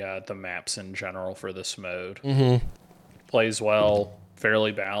of the maps in general for this mode. Mm-hmm. Plays well,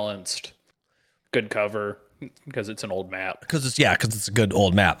 fairly balanced, good cover because it's an old map. Because it's a good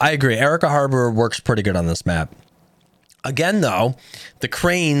old map. I agree. Erica Harbor works pretty good on this map. Again, though, the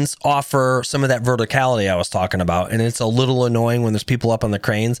cranes offer some of that verticality I was talking about, and it's a little annoying when there's people up on the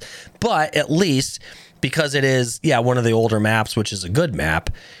cranes. But at least because it is, one of the older maps, which is a good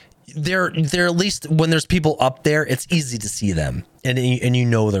map, they're at least when there's people up there, it's easy to see them, and you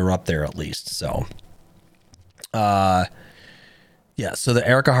know they're up there at least. So, so the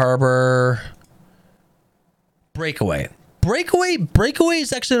Erica Harbor Breakaway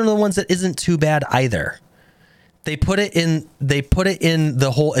is actually one of the ones that isn't too bad either. They put it in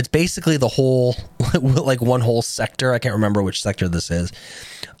the whole, it's basically the whole, like one whole sector. I can't remember which sector this is.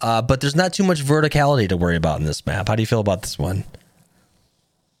 But there's not too much verticality to worry about in this map. How do you feel about this one?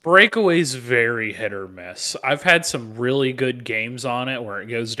 Breakaway's very hit or miss. I've had some really good games on it where it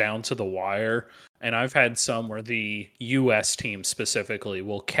goes down to the wire. And I've had some where the U.S. team specifically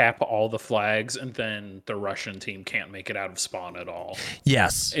will cap all the flags and then the Russian team can't make it out of spawn at all.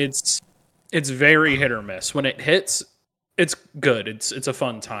 Yes. It's very hit or miss. When it hits, it's good. It's a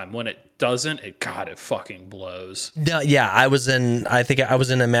fun time. When it doesn't, it fucking blows. Yeah, I think I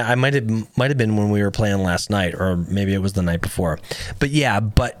was in a I might have been when we were playing last night, or maybe it was the night before.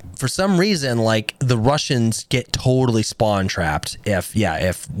 But for some reason, like the Russians get totally spawn trapped if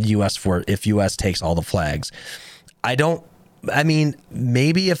US takes all the flags. I mean,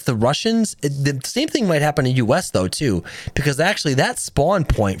 maybe if the Russians, the same thing might happen to US though too, because actually that spawn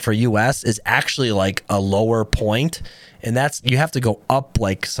point for US is actually like a lower point, and that's, you have to go up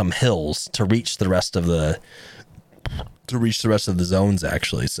like some hills to reach the rest of the zones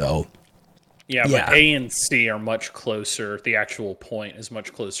actually. So but A and C are much closer. The actual point is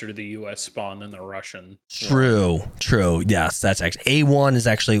much closer to the US spawn than the Russian. True. Yes, that's actually, A1 is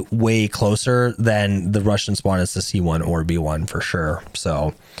actually way closer than the Russian spawn is to C1 or B1 for sure.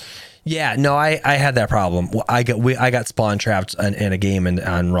 So, I had that problem. I got spawn trapped in a game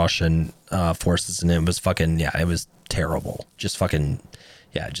on Russian forces, and it was it was terrible. Just fucking.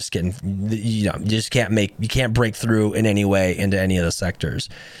 Just getting, you just can't break through in any way into any of the sectors.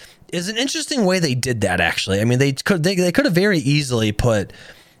 Is an interesting way they did that, actually. I mean, they could have very easily put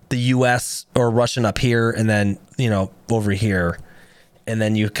the US or Russian up here and then, over here, and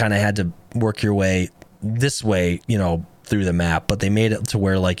then you kind of had to work your way this way, through the map. But they made it to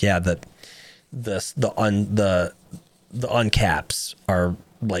where, like, the uncaps are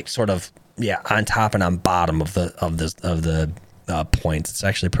like sort of on top and on bottom of the points. It's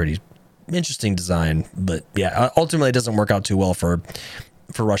actually pretty interesting design, but ultimately it doesn't work out too well for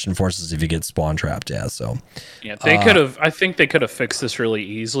for Russian forces if you get spawn trapped. Yeah, so yeah, they could have. I think they could have fixed this really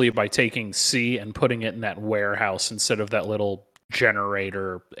easily by taking C and putting it in that warehouse instead of that little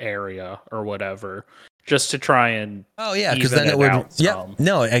generator area or whatever, just to try and because then it would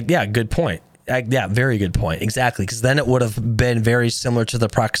good point. Very good point. Exactly, because then it would have been very similar to the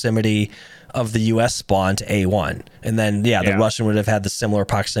proximity of the U.S. spawn to A1, and then the Russian would have had the similar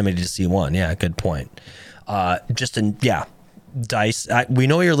proximity to C1. Yeah, good point. Dice. We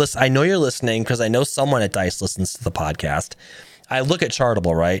know you're listening. I know you're listening because I know someone at Dice listens to the podcast. I look at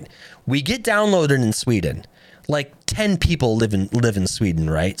Chartable, right? We get downloaded in Sweden. Like 10 people live in Sweden,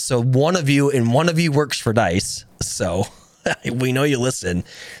 right? So one of you works for Dice. So we know you listen.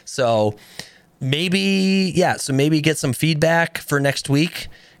 So maybe get some feedback for next week,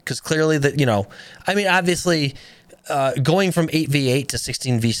 because clearly obviously going from 8v8 to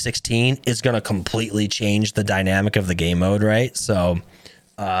 16v16 is going to completely change the dynamic of the game mode, right? So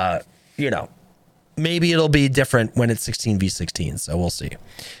maybe it'll be different when it's 16v16, so we'll see.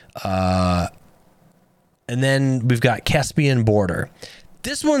 And then we've got Caspian Border.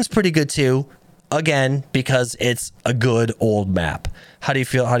 This one's pretty good too, again, because it's a good old map. How do you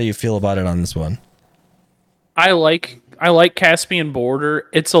feel about it on this one? I like Caspian Border.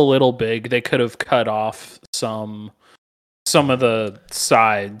 It's a little big. They could have cut off some of the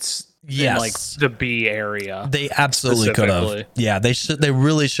sides in like the B area. They absolutely could have. Yeah, they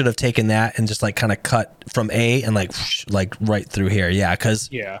really should have taken that and just like kind of cut from A and like right through here. Yeah, because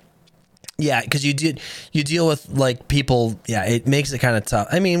you deal with like people. Yeah, it makes it kind of tough.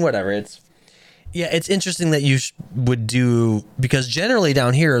 I mean, whatever. It's interesting that you would do, because generally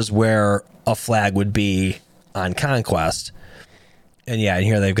down here is where a flag would be on Conquest, and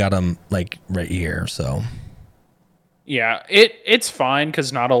here they've got them like right here. So yeah, it's fine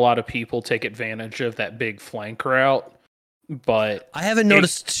because not a lot of people take advantage of that big flank route. But I haven't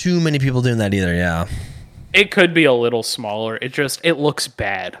noticed too many people doing that either. Yeah, it could be a little smaller. It looks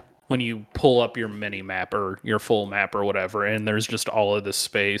bad when you pull up your mini map or your full map or whatever, and there's just all of this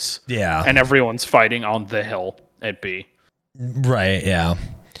space. Yeah. And everyone's fighting on the hill at B. Right, yeah.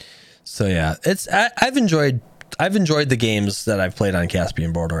 So yeah, I've enjoyed the games that I've played on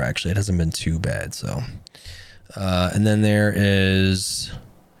Caspian Border, actually. It hasn't been too bad, so. And then this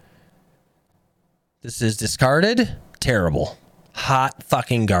is Discarded. Terrible. Hot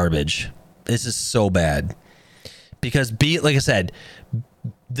fucking garbage. This is so bad. Because like I said,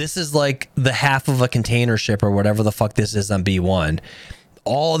 this is like the half of a container ship or whatever the fuck this is on B1.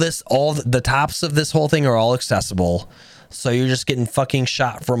 All the tops of this whole thing are all accessible. So you're just getting fucking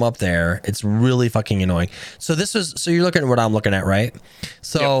shot from up there. It's really fucking annoying. So you're looking at what I'm looking at, right?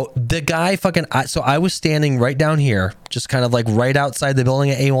 So The guy I was standing right down here, just kind of like right outside the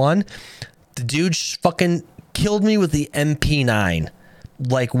building at A1. The dude fucking killed me with the MP9,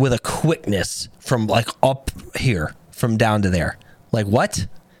 like with a quickness from like up here, from down to there. Like what?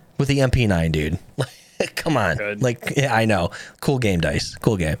 With the MP9, dude. Come on. Good. Like, yeah, I know. Cool game, Dice.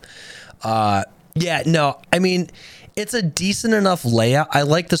 Cool game. I mean, it's a decent enough layout. I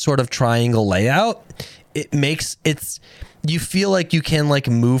like the sort of triangle layout. You feel like you can like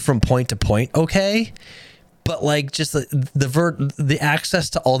move from point to point. Okay. But like just the access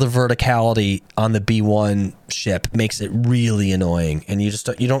to all the verticality on the B1 ship makes it really annoying. And you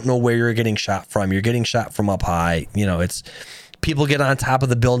don't know where you're getting shot from. You're getting shot from up high. It's people get on top of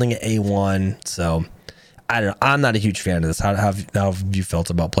the building at A1. So I don't know. I'm not a huge fan of this. How have you felt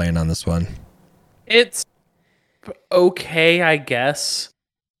about playing on this one? It's okay, I guess.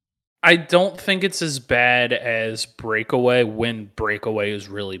 I don't think it's as bad as Breakaway when Breakaway is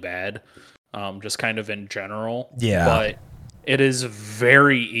really bad. Just kind of in general. Yeah. But it is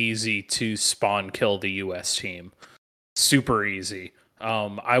very easy to spawn kill the US team. Super easy.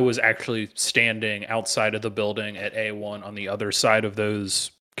 I was actually standing outside of the building at A1 on the other side of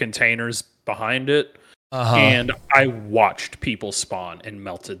those containers behind it. And I watched people spawn and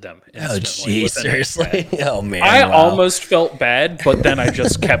melted them instantly. Oh, geez, seriously? Oh, man. I almost felt bad, but then I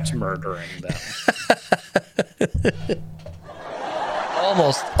just kept murdering them.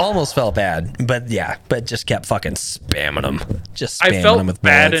 Almost felt bad, but just kept fucking spamming them. Just spamming I felt them with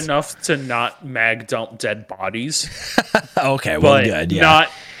bad bullets. enough to not mag dump dead bodies. Okay, well, good, yeah.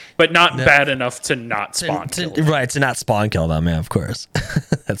 Not bad enough to not spawn kill them. Right, to not spawn kill them, yeah, of course.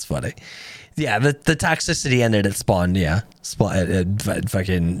 That's funny. Yeah, the toxicity ended at spawn, yeah.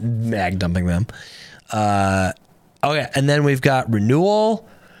 Fucking mag dumping them. Okay, and then we've got Renewal.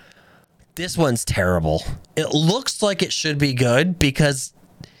 This one's terrible. It looks like it should be good because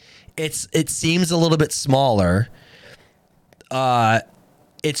it seems a little bit smaller.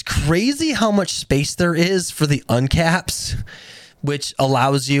 It's crazy how much space there is for the uncaps, which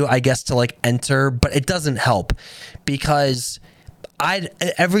allows you, I guess, to like enter, but it doesn't help because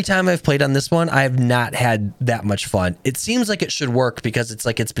every time I've played on this one, I have not had that much fun. It seems like it should work because it's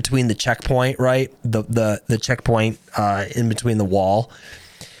like it's between the checkpoint, right? The checkpoint in between the wall.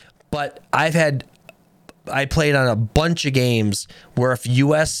 But I played on a bunch of games where if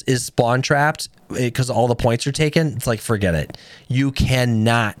US is spawn trapped because all the points are taken, it's like, forget it. You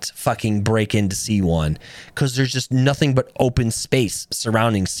cannot fucking break into C1 because there's just nothing but open space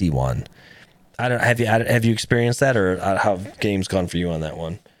surrounding C1. I don't have you experienced that, or how have games gone for you on that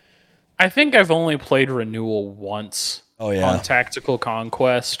one? I think I've only played Renewal once. Oh yeah, on Tactical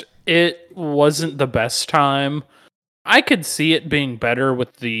Conquest. It wasn't the best time. I could see it being better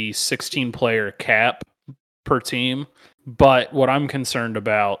with the 16-player cap per team, but what I'm concerned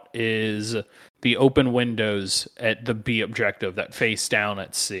about is the open windows at the B objective that face down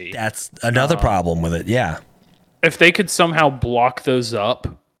at C. That's another problem with it. Yeah. If they could somehow block those up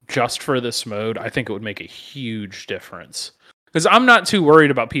just for this mode, I think it would make a huge difference. Because I'm not too worried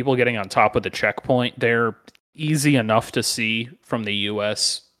about people getting on top of the checkpoint. They're easy enough to see from the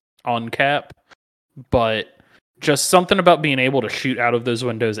US on cap, but just something about being able to shoot out of those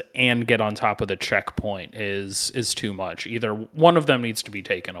windows and get on top of the checkpoint is too much. Either one of them needs to be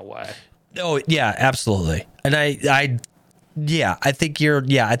taken away. Oh yeah, absolutely. And I think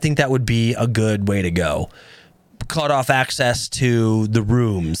I think that would be a good way to go. Cut off access to the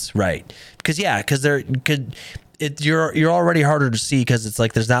rooms, right? Because you're already harder to see because it's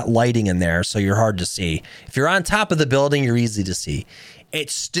like there's not lighting in there, so you're hard to see. If you're on top of the building, you're easy to see.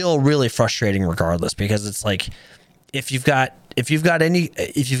 It's still really frustrating regardless because it's like if you've got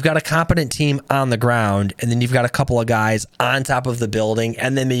a competent team on the ground and then you've got a couple of guys on top of the building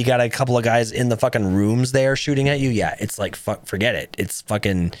and then you got a couple of guys in the fucking rooms there shooting at you, yeah, it's like forget it. It's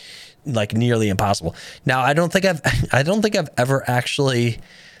fucking like nearly impossible. Now, I don't think I've ever actually,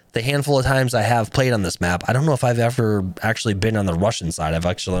 the handful of times I have played on this map, I don't know if I've ever actually been on the Russian side. I've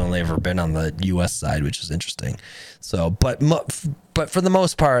actually only ever been on the US side, which is interesting. So, but for the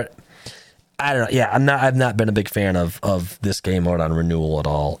most part, I don't know. Yeah, I've not been a big fan of this game mode on Renewal at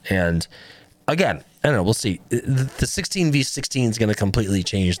all. And again, I don't know. We'll see. The 16v16 is going to completely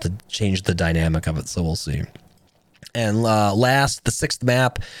change the dynamic of it. So we'll see. And last, the sixth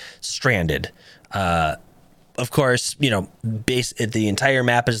map, Stranded. Of course, the entire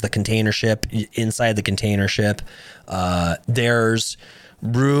map is the container ship. Inside the container ship, there's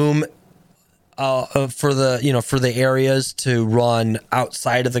room for the areas to run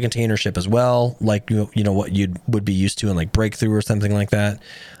outside of the container ship as well, like what you would be used to in like Breakthrough or something like that.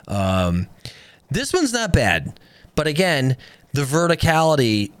 This one's not bad, but again, the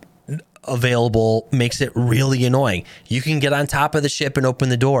verticality available makes it really annoying. You can get on top of the ship and open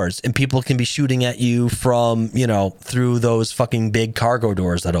the doors, and people can be shooting at you from through those fucking big cargo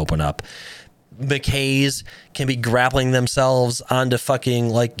doors that open up. McKays can be grappling themselves onto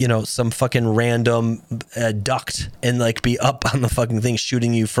fucking some fucking random duct and like be up on the fucking thing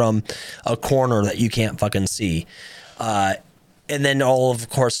shooting you from a corner that you can't fucking see. And then of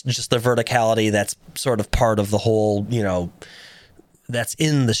course, just the verticality that's sort of part of the whole, that's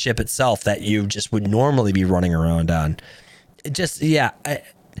in the ship itself that you just would normally be running around on.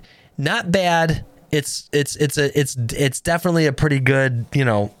 Not bad. It's definitely a pretty good,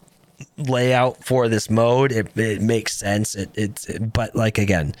 layout for this mode. It makes sense. But like,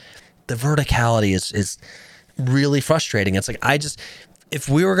 again, the verticality is really frustrating. It's like, if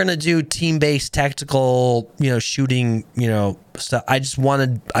we were going to do team-based tactical, shooting, stuff, I just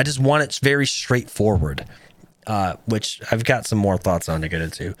want it very straightforward, which I've got some more thoughts on to get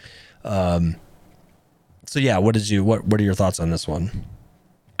into. So yeah, what are your thoughts on this one?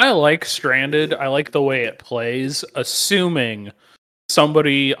 I like Stranded. I like the way it plays, assuming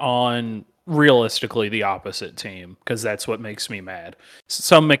somebody on realistically the opposite team, because that's what makes me mad.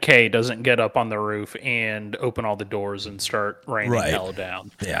 Some McKay doesn't get up on the roof and open all the doors and start raining hell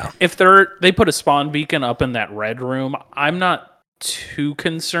down. Yeah. If they put a spawn beacon up in that red room, I'm not too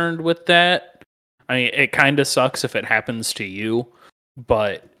concerned with that. I mean, it kind of sucks if it happens to you,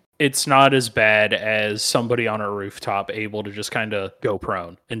 but it's not as bad as somebody on a rooftop able to just kind of go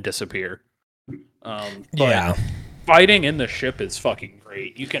prone and disappear. Yeah. Fighting in the ship is fucking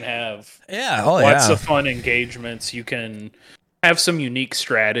great. You can have lots of fun engagements. You can have some unique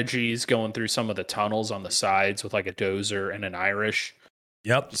strategies going through some of the tunnels on the sides with like a dozer and an Irish.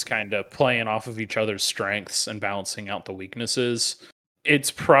 Yep. Just kind of playing off of each other's strengths and balancing out the weaknesses. It's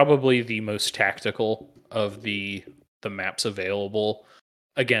probably the most tactical of the maps available.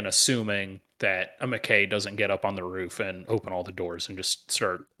 Again, assuming that a McKay doesn't get up on the roof and open all the doors and just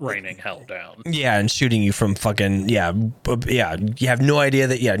start raining hell down. Yeah, and shooting you from fucking yeah. You have no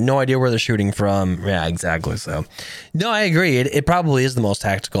idea where they're shooting from. Yeah, exactly. So, no, I agree. It probably is the most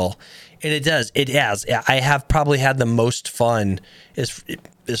tactical, and it has. I have probably had the most fun.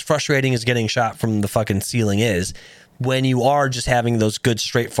 As frustrating as getting shot from the fucking ceiling is, when you are just having those good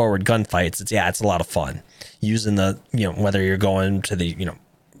straightforward gunfights, it's a lot of fun using the whether you're going to the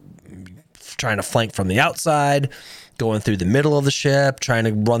trying to flank from the outside, going through the middle of the ship, trying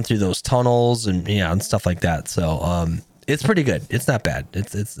to run through those tunnels and stuff like that. So it's pretty good. It's not bad.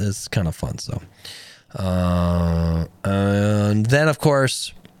 It's kind of fun. So and then of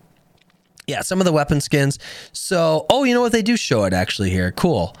course, some of the weapon skins. So you know what, they do show it actually here.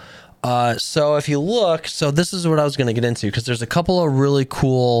 Cool. So if you look, this is what I was going to get into, because there's a couple of really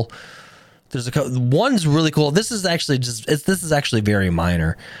cool. One's really cool. This is actually very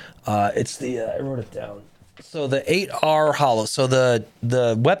minor. It's the I wrote it down. So the 8R hollow. So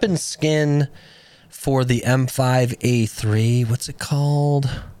the weapon skin for the M5A3. What's it called?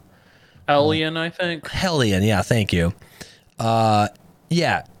 Hellion, I think. Hellion. Yeah. Thank you.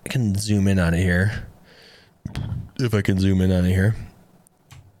 Yeah. I can zoom in on it here. If I can zoom in on it here.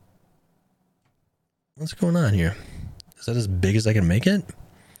 What's going on here? Is that as big as I can make it?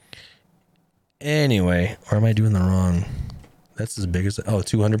 Anyway, or am I doing the wrong? That's as big as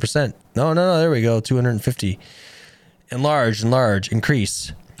 200%. No, there we go. 250. Enlarge,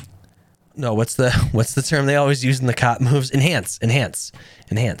 increase. No, what's the term they always use in the cop moves? Enhance.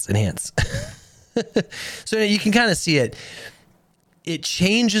 So you can kind of see it. It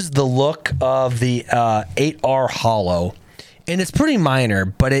changes the look of the 8R hollow, and it's pretty minor,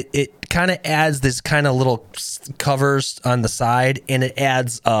 but it kind of adds this kind of little covers on the side, and it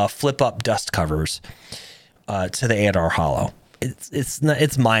adds flip up dust covers to the 8R hollow.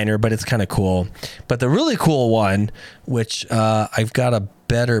 It's minor, but it's kind of cool. But the really cool one, which I've got a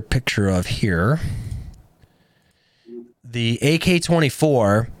better picture of here, the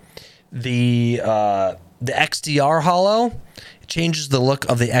AK-24, the XDR hollow, changes the look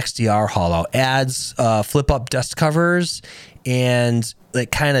of the XDR hollow, adds flip up dust covers, and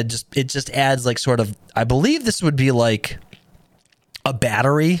it just adds like sort of, I believe this would be like a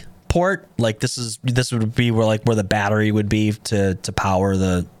battery port. Like this would be where the battery would be to power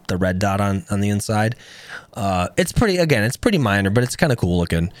the red dot on the inside. It's pretty minor, but it's kind of cool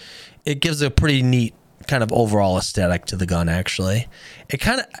looking. It gives a pretty neat kind of overall aesthetic to the gun. Actually, it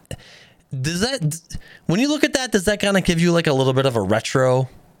kind of when you look at that, does that kind of give you like a little bit of a retro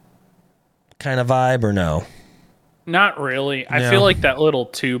kind of vibe, or no? Not really. I feel like that little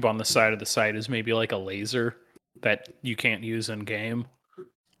tube on the side of the sight is maybe like a laser that you can't use in game.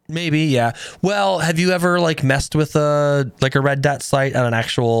 Maybe, yeah. Well, have you ever like messed with a red dot sight on an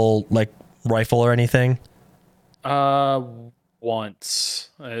actual like rifle or anything? Once.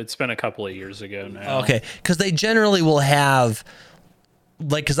 It's been a couple of years ago now. Okay, because they generally will have,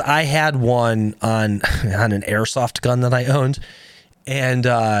 like, because I had one on an airsoft gun that I owned, and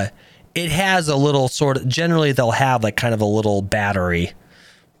it has a little sort of, generally they'll have like kind of a little battery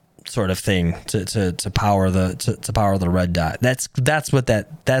sort of thing to power the red dot. That's what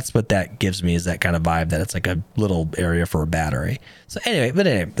that gives me, is that kind of vibe, that it's like a little area for a battery. So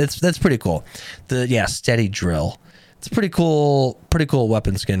anyway, that's pretty cool. Steady drill. It's a pretty cool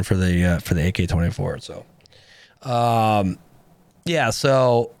weapon skin for the AK-24. So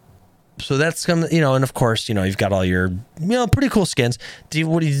so that's some, and of course, you've got all your, pretty cool skins.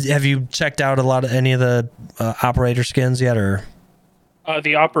 Have you checked out any of the operator skins yet, or?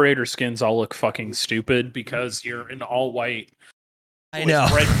 The operator skins all look fucking stupid because you're in all white. I know.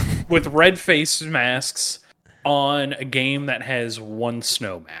 With red face masks on a game that has one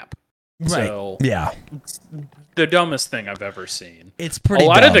snow map. Right. So, yeah. It's the dumbest thing I've ever seen. It's pretty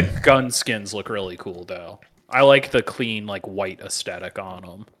dumb. A lot of the gun skins look really cool, though. I like the clean, like, white aesthetic on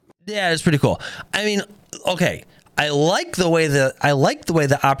them. Yeah, it's pretty cool. I mean, okay. I like the way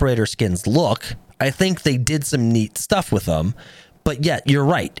the operator skins look. I think they did some neat stuff with them. But yeah, you're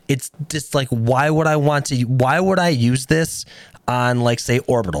right. It's just like, why would I use this on, like, say,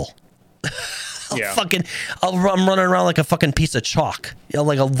 Orbital? I'm running around like a fucking piece of chalk.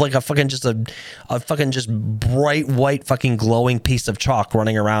 Like a fucking just bright white fucking glowing piece of chalk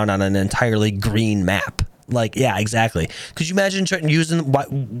running around on an entirely green map. Like, yeah, exactly. Could you imagine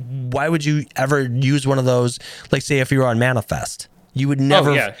why would you ever use one of those, like, say, if you were on Manifest? You would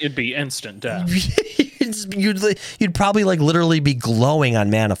never. Oh, yeah, it'd be instant death. You'd probably like literally be glowing on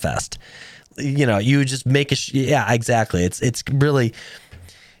Manifest. You would just make yeah, exactly. It's really,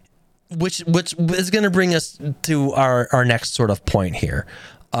 which is going to bring us to our next sort of point here.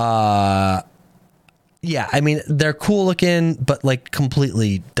 yeah, I mean, they're cool looking, but like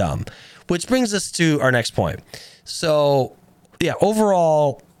completely dumb. Which brings us to our next point. So, yeah,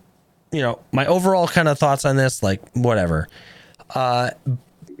 overall, my overall kind of thoughts on this, like whatever. I'm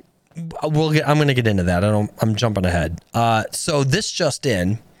going to get into that. I'm jumping ahead. So this just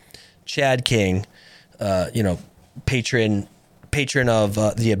in, Chad King, patron of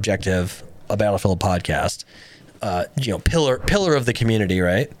The Objective, a Battlefield podcast, pillar of the community,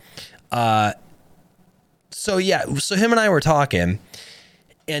 right? So him and I were talking,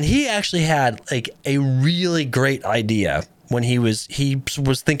 and he actually had like a really great idea when he was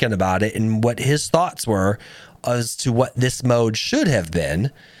thinking about it, and what his thoughts were as to what this mode should have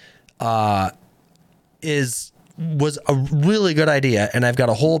been. Was a really good idea, and I've got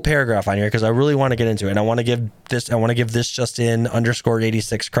a whole paragraph on here because I really want to get into it. And I want to give this Justin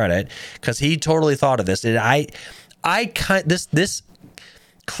 _86 credit because he totally thought of this. And this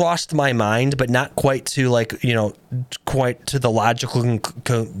crossed my mind, but not quite to quite to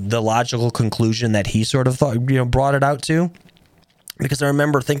the logical conclusion that he sort of thought, brought it out to. Because I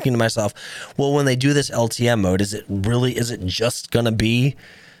remember thinking to myself, well, when they do this LTM mode, is it just gonna be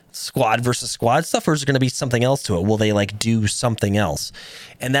squad versus squad stuff, or is it going to be something else to it? Will they like do something else?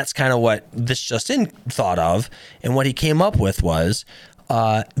 And that's kind of what this Justin thought of, and what he came up with was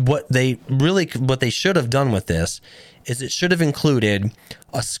what they should have done with this is it should have included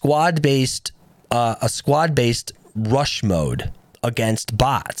a squad based rush mode against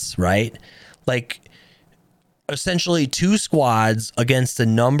bots, right? Like essentially 2 squads against a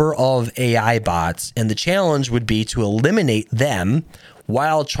number of AI bots, and the challenge would be to eliminate them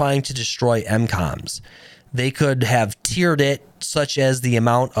while trying to destroy MCOMs. They could have tiered it such as the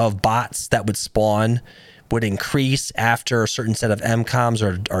amount of bots that would spawn would increase after a certain set of MCOMs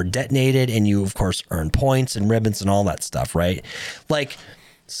are detonated, and you of course earn points and ribbons and all that stuff, right?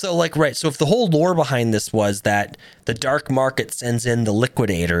 So if the whole lore behind this was that the dark market sends in the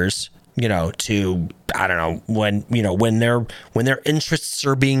liquidators, to, I don't know, when their interests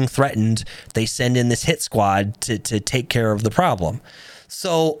are being threatened, they send in this hit squad to take care of the problem.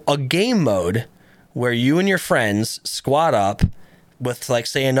 So a game mode where you and your friends squad up with, like,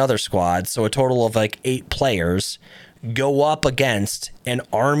 say, another squad, so a total of like 8 players, go up against an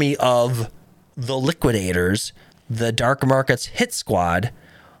army of the liquidators, the dark market's hit squad,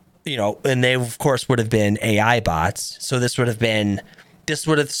 and they of course would have been AI bots. So this would have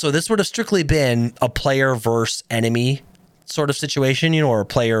strictly been a player versus enemy sort of situation, or a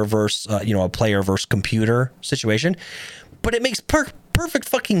player versus computer situation. But it makes perfect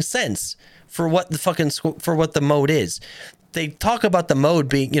fucking sense for what the mode is. They talk about the mode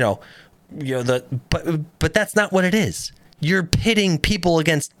being, but that's not what it is. You're pitting people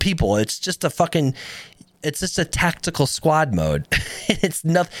against people. It's just a tactical squad mode. It's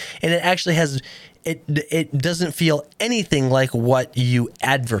nothing, and it actually has. It doesn't feel anything like what you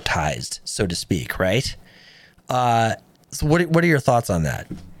advertised, so to speak, right? So what are your thoughts on that?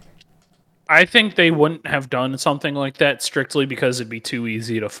 I think they wouldn't have done something like that strictly because it'd be too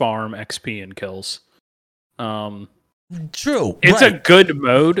easy to farm XP and kills. True. It's a good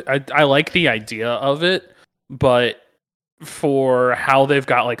mode. I like the idea of it, but for how they've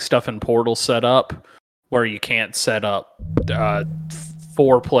got like stuff in Portal set up, where you can't set up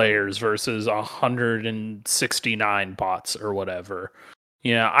 4 players versus 169 bots or whatever.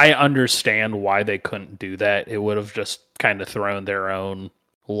 I understand why they couldn't do that. It would have just kind of thrown their own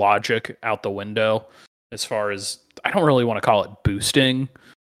logic out the window as far as, I don't really want to call it boosting,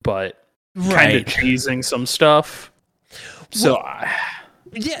 but kind of cheesing some stuff. So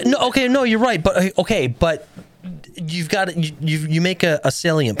you're right, but you've got you make a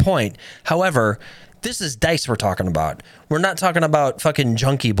salient point. However, this is DICE we're talking about. We're not talking about fucking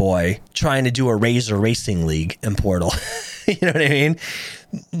Junkie Boy trying to do a Razor Racing League in Portal. You know what I mean?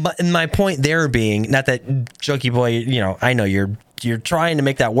 My point there being, not that Junkie Boy, I know you're trying to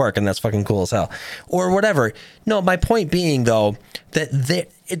make that work, and that's fucking cool as hell, or whatever. No, my point being though that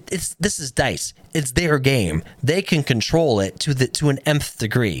this is DICE. It's their game. They can control it to an nth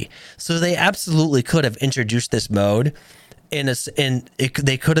degree. So they absolutely could have introduced this mode,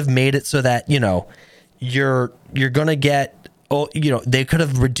 they could have made it so that you're gonna get. They could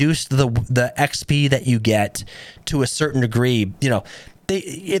have reduced the XP that you get to a certain degree.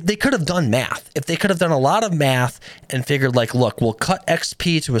 They could have done math. If they could have done a lot of math and figured, like, look, we'll cut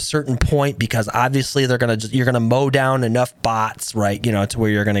XP to a certain point because obviously you're gonna mow down enough bots, right? To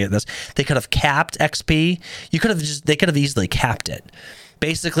where you're gonna get this. They could have capped XP. They could have easily capped it.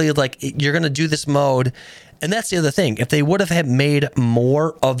 Basically, like, you're gonna do this mode. And that's the other thing. If they would have made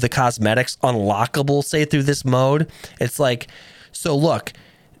more of the cosmetics unlockable, say, through this mode, it's like, so look,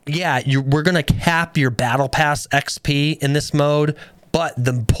 we're going to cap your battle pass XP in this mode, but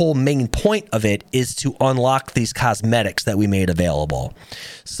the whole main point of it is to unlock these cosmetics that we made available.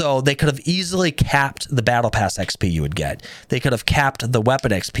 So they could have easily capped the battle pass XP you would get. They could have capped the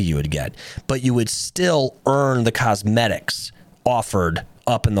weapon XP you would get, but you would still earn the cosmetics offered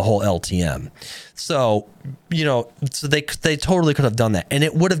up in the whole LTM. So, so they totally could have done that. And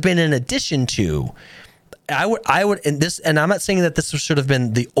it would have been in addition to, I would, and I'm not saying that this should have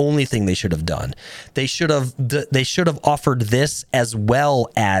been the only thing they should have done. They should have offered this as well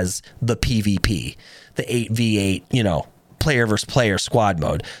as the PvP, the 8v8, player versus player squad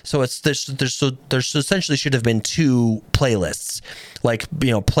mode. So there's essentially should have been two playlists, like,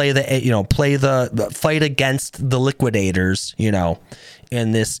 play the fight against the Liquidators,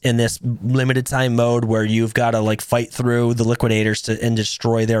 in this limited time mode where you've got to like fight through the Liquidators and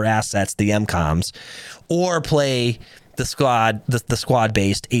destroy their assets, the MCOMs, or play the squad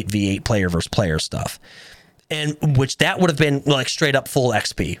based 8v8 player versus player stuff. And which that would have been like straight up full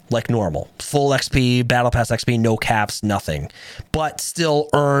XP, like normal. Full XP, battle pass XP, no caps, nothing. But still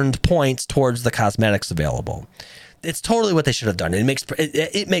earned points towards the cosmetics available. It's totally what they should have done. It makes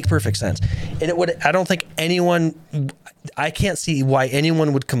perfect sense. And it would, I can't see why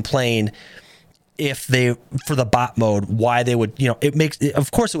anyone would complain if for the bot mode, why they would,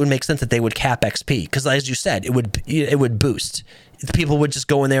 of course it would make sense that they would cap XP, because as you said, it would boost. People would just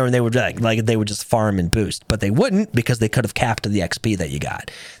go in there and they would they would just farm and boost, but they wouldn't, because they could have capped the XP that you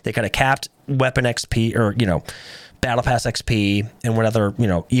got. They could have capped weapon XP or, battle pass XP and whatever,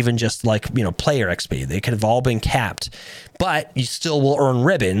 even just like, player XP. They could have all been capped, but you still will earn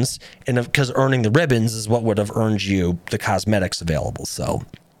ribbons. And because earning the ribbons is what would have earned you the cosmetics available. So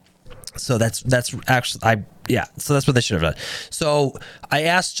that's actually, so that's what they should have done. So I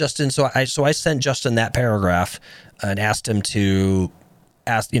asked Justin, so I sent Justin that paragraph and asked him, does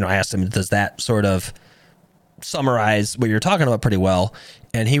that sort of summarize what you're talking about pretty well?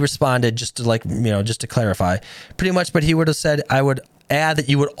 And he responded just to clarify pretty much, but he would have said, I would add that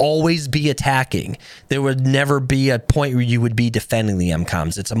you would always be attacking. There would never be a point where you would be defending the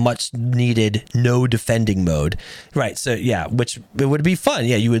MCOMs. It's a much needed no defending mode. Right. So yeah, which it would be fun.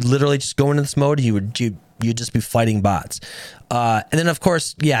 Yeah. You would literally just go into this mode. You'd just be fighting bots. And then of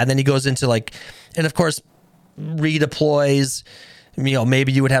course, and then he goes into and of course redeploys.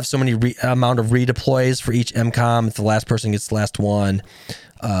 Maybe you would have so many amount of redeploys for each MCOM if the last person gets the last one.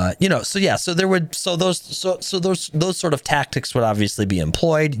 So those sort of tactics would obviously be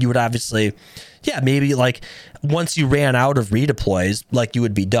employed. You would obviously, maybe like once you ran out of redeploys, like you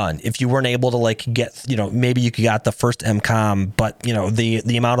would be done. If you weren't able to get, maybe you got the first MCOM, but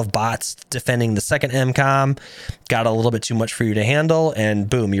the amount of bots defending the second MCOM got a little bit too much for you to handle, and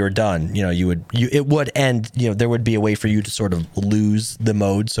boom, you were done. It would end. There would be a way for you to sort of lose the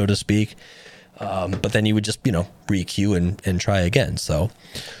mode, so to speak. But then you would just, re-queue and try again. So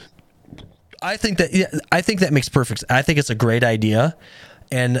I think that makes perfect. I think it's a great idea.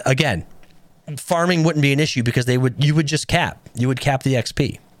 And again, farming wouldn't be an issue because you would cap the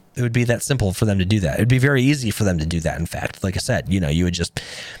XP. It would be that simple for them to do that. It'd be very easy for them to do that. In fact, like I said, you would just,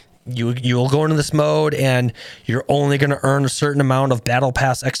 you'll go into this mode and you're only going to earn a certain amount of battle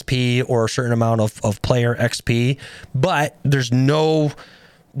pass XP or a certain amount of player XP, but there's no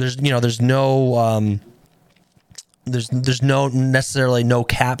necessarily no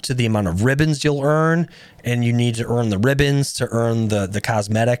cap to the amount of ribbons you'll earn, and you need to earn the ribbons to earn the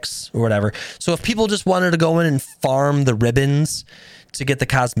cosmetics or whatever. So if people just wanted to go in and farm the ribbons to get the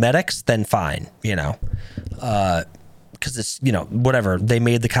cosmetics, then fine, because it's, whatever, they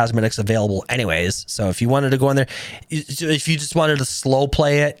made the cosmetics available anyways. So if you wanted to go in there, if you just wanted to slow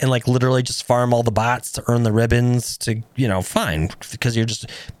play it and literally just farm all the bots to earn the ribbons to, fine, because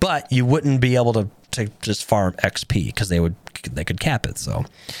but you wouldn't be able to just farm XP because they could cap it. So,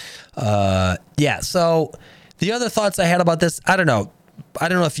 so the other thoughts I had about this, I don't know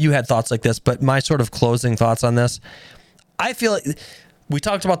if you had thoughts like this, but my sort of closing thoughts on this, I feel like we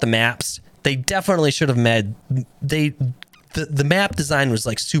talked about the maps. They definitely should have made the map design was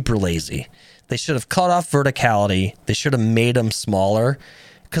super lazy. They should have cut off verticality. They should have made them smaller,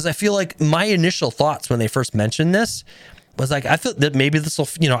 because I feel like my initial thoughts when they first mentioned this was I feel that maybe this will,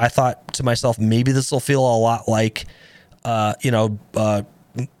 I thought to myself, maybe this will feel a lot like, MDub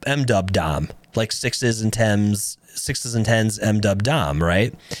Dom, like sixes and tens MDub Dom,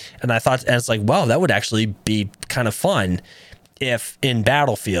 right? And I thought, and it's wow, that would actually be kind of fun if in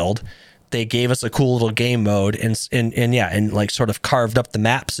Battlefield they gave us a cool little game mode and like sort of carved up the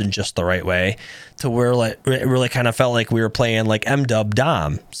maps in just the right way to where like it really kind of felt like we were playing like MW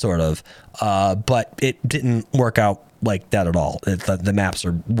Dom sort of, but it didn't work out like that at all. The maps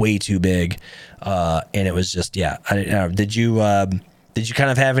are way too big, and it was just did you kind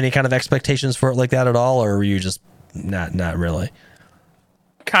of have any kind of expectations for it like that at all, or were you just not really?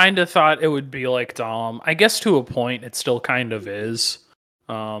 Kind of thought it would be like Dom. I guess to a point it still kind of is.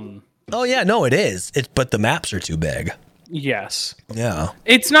 Oh yeah, no, it is. But the maps are too big. Yes. Yeah.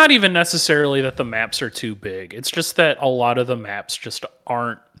 It's not even necessarily that the maps are too big. It's just that a lot of the maps just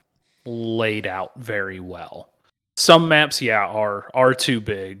aren't laid out very well. Some maps, are too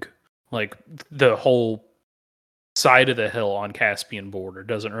big. Like the whole side of the hill on Caspian border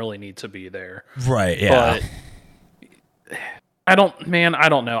doesn't really need to be there. Right, yeah. But I don't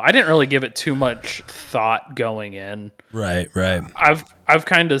know. I didn't really give it too much thought going in. Right. I've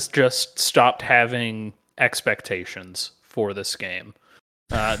kind of just stopped having expectations for this game.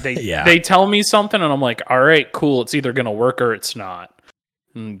 They tell me something and I'm like, all right, cool. It's either going to work or it's not,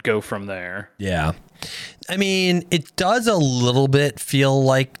 and go from there. Yeah. I mean, it does a little bit feel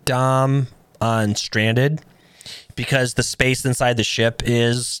like Dom on Stranded because the space inside the ship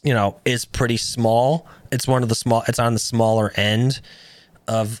is pretty small. It's on the smaller end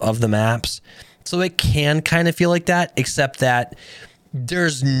of the maps. So it can kind of feel like that, except that there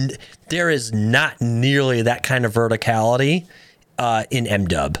is not nearly that kind of verticality in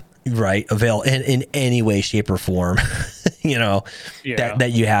MW, right? Available in any way, shape, or form,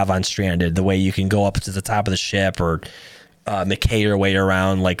 that you have on Stranded. The way you can go up to the top of the ship or McKay your way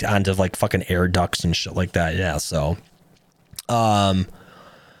around like onto like fucking air ducts and shit like that. Yeah. So, and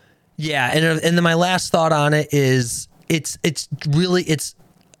then my last thought on it is it's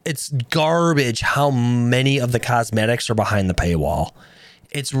garbage how many of the cosmetics are behind the paywall.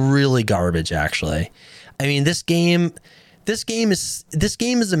 It's really garbage, actually. I mean, this game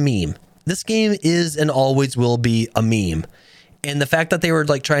is a meme. This game is and always will be a meme. And the fact that they were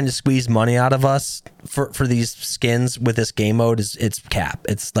like trying to squeeze money out of us for these skins with this game mode it's cap.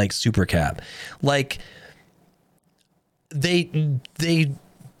 It's like super cap. Like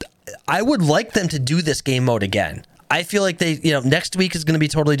I would like them to do this game mode again. I feel like next week is going to be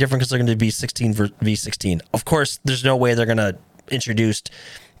totally different because they're going to be 16 v 16. Of course, there's no way they're going to introduce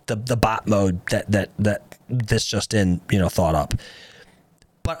the bot mode that this just thought up.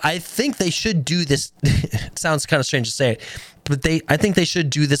 But I think they should do this. It sounds kind of strange to say it, but I think they should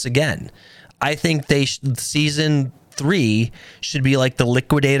do this again. I think season 3 should be like the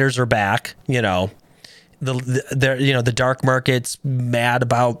Liquidators are back. The dark market's mad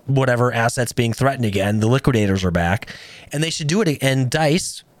about whatever assets being threatened again. The Liquidators are back, and they should do it. And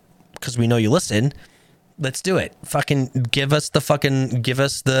DICE, because we know you listen, let's do it. Fucking give us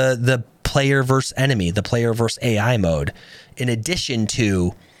the player versus enemy, the player versus AI mode, in addition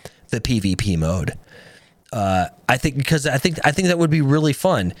to the PvP mode. I think that would be really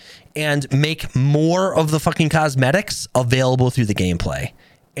fun, and make more of the fucking cosmetics available through the gameplay.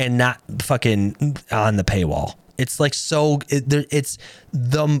 And not fucking on the paywall. It's like it's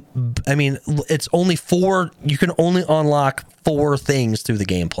only 4. You can only unlock 4 things through the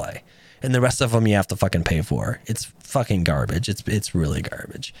gameplay, and the rest of them you have to fucking pay for. It's fucking garbage. It's really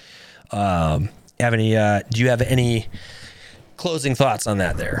garbage. Do you have any closing thoughts on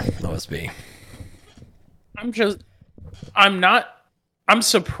that there, OSB? I'm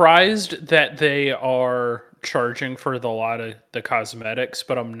surprised that they are charging for a lot of the cosmetics,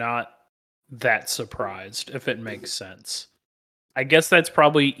 but I'm not that surprised, if it makes sense. I guess that's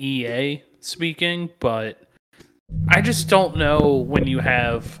probably EA speaking, but I just don't know, when you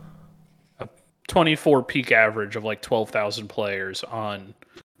have a 24 peak average of like 12,000 players on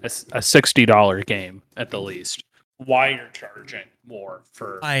a $60 game at the least, why you're charging more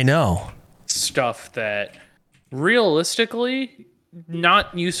for stuff that realistically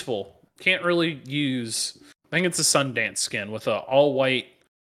not useful. Can't really use. I think it's a Sundance skin with a all white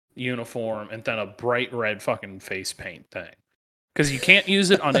uniform and then a bright red fucking face paint thing. Because you can't use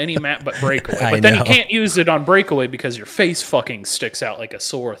it on any map but Breakaway. But then you can't use it on Breakaway because your face fucking sticks out like a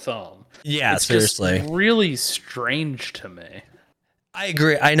sore thumb. Yeah, it's seriously. Just really strange to me. I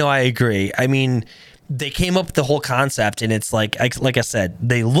agree. I agree. I mean, they came up with the whole concept, and it's like I said,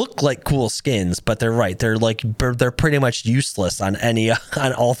 they look like cool skins, but they're right. They're pretty much useless on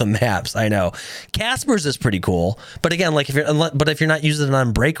all the maps. I know Casper's is pretty cool, but again, like if you're not using it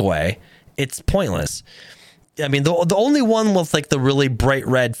on Breakaway, it's pointless. I mean, the only one with like the really bright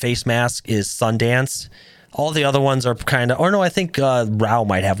red face mask is Sundance. All the other ones are kind of, or no, I think Rao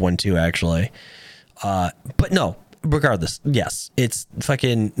might have one too, actually. But no, regardless, yes, it's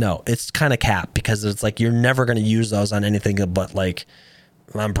fucking no. It's kind of cap because it's like you're never gonna use those on anything but like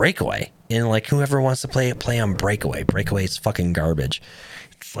on Breakaway, and like whoever wants to play on Breakaway. Breakaway is fucking garbage.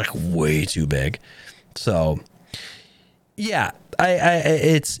 It's like way too big. So yeah,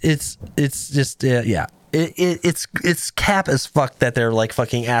 it's just yeah. It's cap as fuck that they're like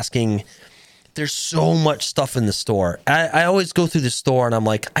fucking asking. There's so much stuff in the store. I always go through the store and I'm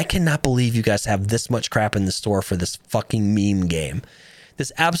like, I cannot believe you guys have this much crap in the store for this fucking meme game.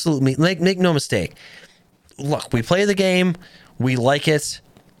 This absolute meme. Like, make no mistake. Look, we play the game. We like it.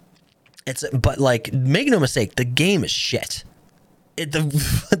 But like, make no mistake, the game is shit.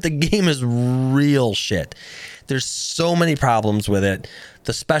 The game is real shit. There's so many problems with it.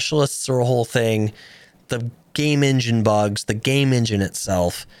 The specialists are a whole thing. The game engine bugs, the game engine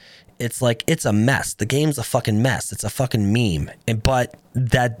itself. It's like, it's a mess. The game's a fucking mess. It's a fucking meme. But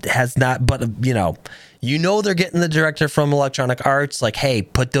that has not, but you know they're getting the director from Electronic Arts, like, hey,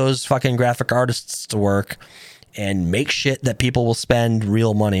 put those fucking graphic artists to work and make shit that people will spend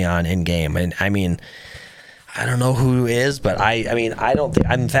real money on in game. And I mean, I don't know who is, but I mean, I don't think,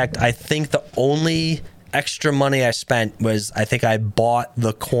 in fact, I think the only extra money I spent was, I think I bought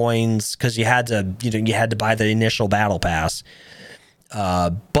the coins because you had to buy the initial battle pass.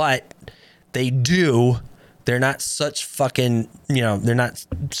 But they're not such fucking, they're not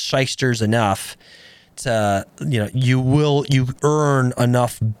shysters enough to, you earn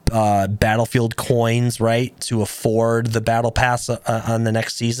enough Battlefield coins, right, to afford the battle pass on the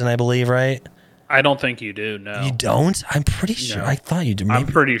next season, I believe, right? I don't think you do, no. You don't? I'm pretty sure. No. I thought you did. Maybe. I'm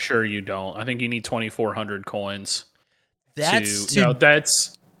pretty sure you don't. I think you need 2,400 coins. That's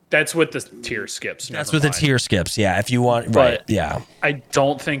with the tier skips. That's with the tier skips, yeah. If you want, but right, yeah. I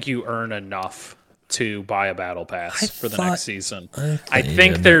don't think you earn enough to buy a battle pass for the next season. I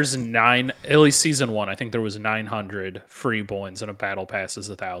think there's at least season 1. I think there was 900 free boins and a battle pass is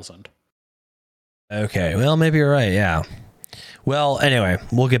 1,000. Okay, well, maybe you're right, yeah. Well, anyway,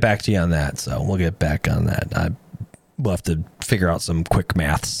 we'll get back to you on that. So we'll get back on that. We'll have to figure out some quick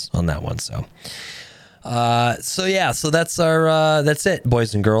maths on that one. So that's that's it,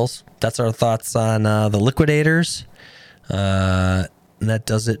 boys and girls. That's our thoughts on the Liquidators. And that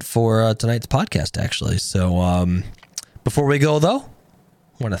does it for tonight's podcast, actually. So before we go, though,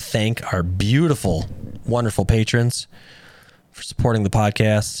 I want to thank our beautiful, wonderful patrons for supporting the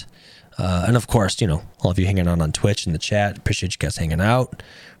podcast. And of course, all of you hanging out on Twitch and the chat. Appreciate you guys hanging out.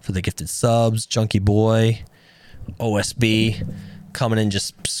 For the gifted subs, Junkie Boy, OSB, coming in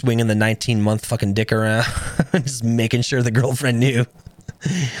just swinging the 19-month fucking dick around, just making sure the girlfriend knew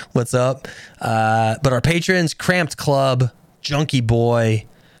what's up. But our patrons, Cramped Club, Junkie Boy,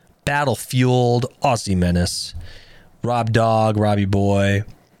 Battle Fueled, Aussie Menace, Rob Dog, Robbie Boy,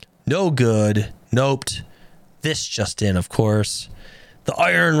 No Good, Noped, This Just In, of course, the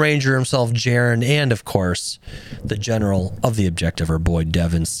Iron Ranger himself, Jaren, and of course, the general of the objective, our boy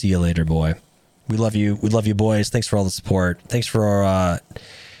Devin. See you later, boy. We love you. We love you, boys. Thanks for all the support. Thanks for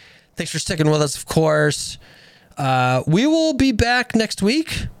sticking with us, of course. We will be back next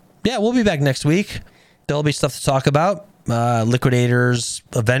week. Yeah, we'll be back next week. There'll be stuff to talk about. Liquidators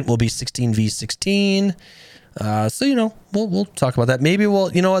event will be 16v16. So, we'll talk about that. Maybe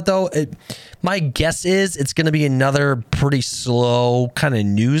you know what though? My guess is it's going to be another pretty slow kind of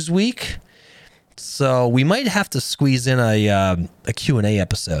news week. So we might have to squeeze in a Q&A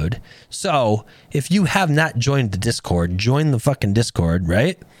episode. So if you have not joined the Discord, join the fucking Discord,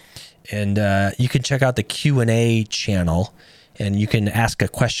 right? And you can check out the Q&A channel and you can ask a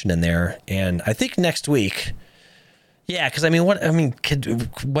question in there. And I think next week, yeah, because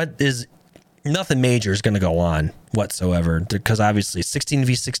nothing major is going to go on whatsoever, because obviously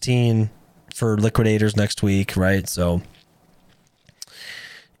 16v16 for Liquidators next week, right? So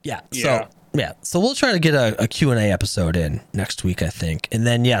so we'll try to get a Q&A episode in next week, I think. And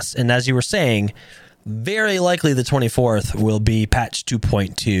then yes, and as you were saying, very likely the 24th will be patch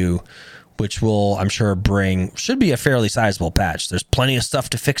 2.2, which will, I'm sure, should be a fairly sizable patch. There's plenty of stuff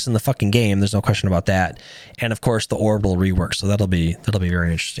to fix in the fucking game, there's no question about that. And of course the orbital rework, so that'll be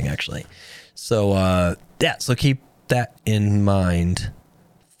very interesting, actually. So so keep that in mind,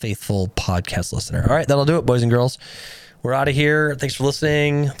 faithful podcast listener. All right, that'll do it, boys and girls. We're out of here. Thanks for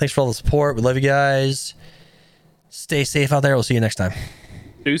listening. Thanks for all the support. We love you guys. Stay safe out there. We'll see you next time.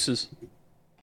 Deuces.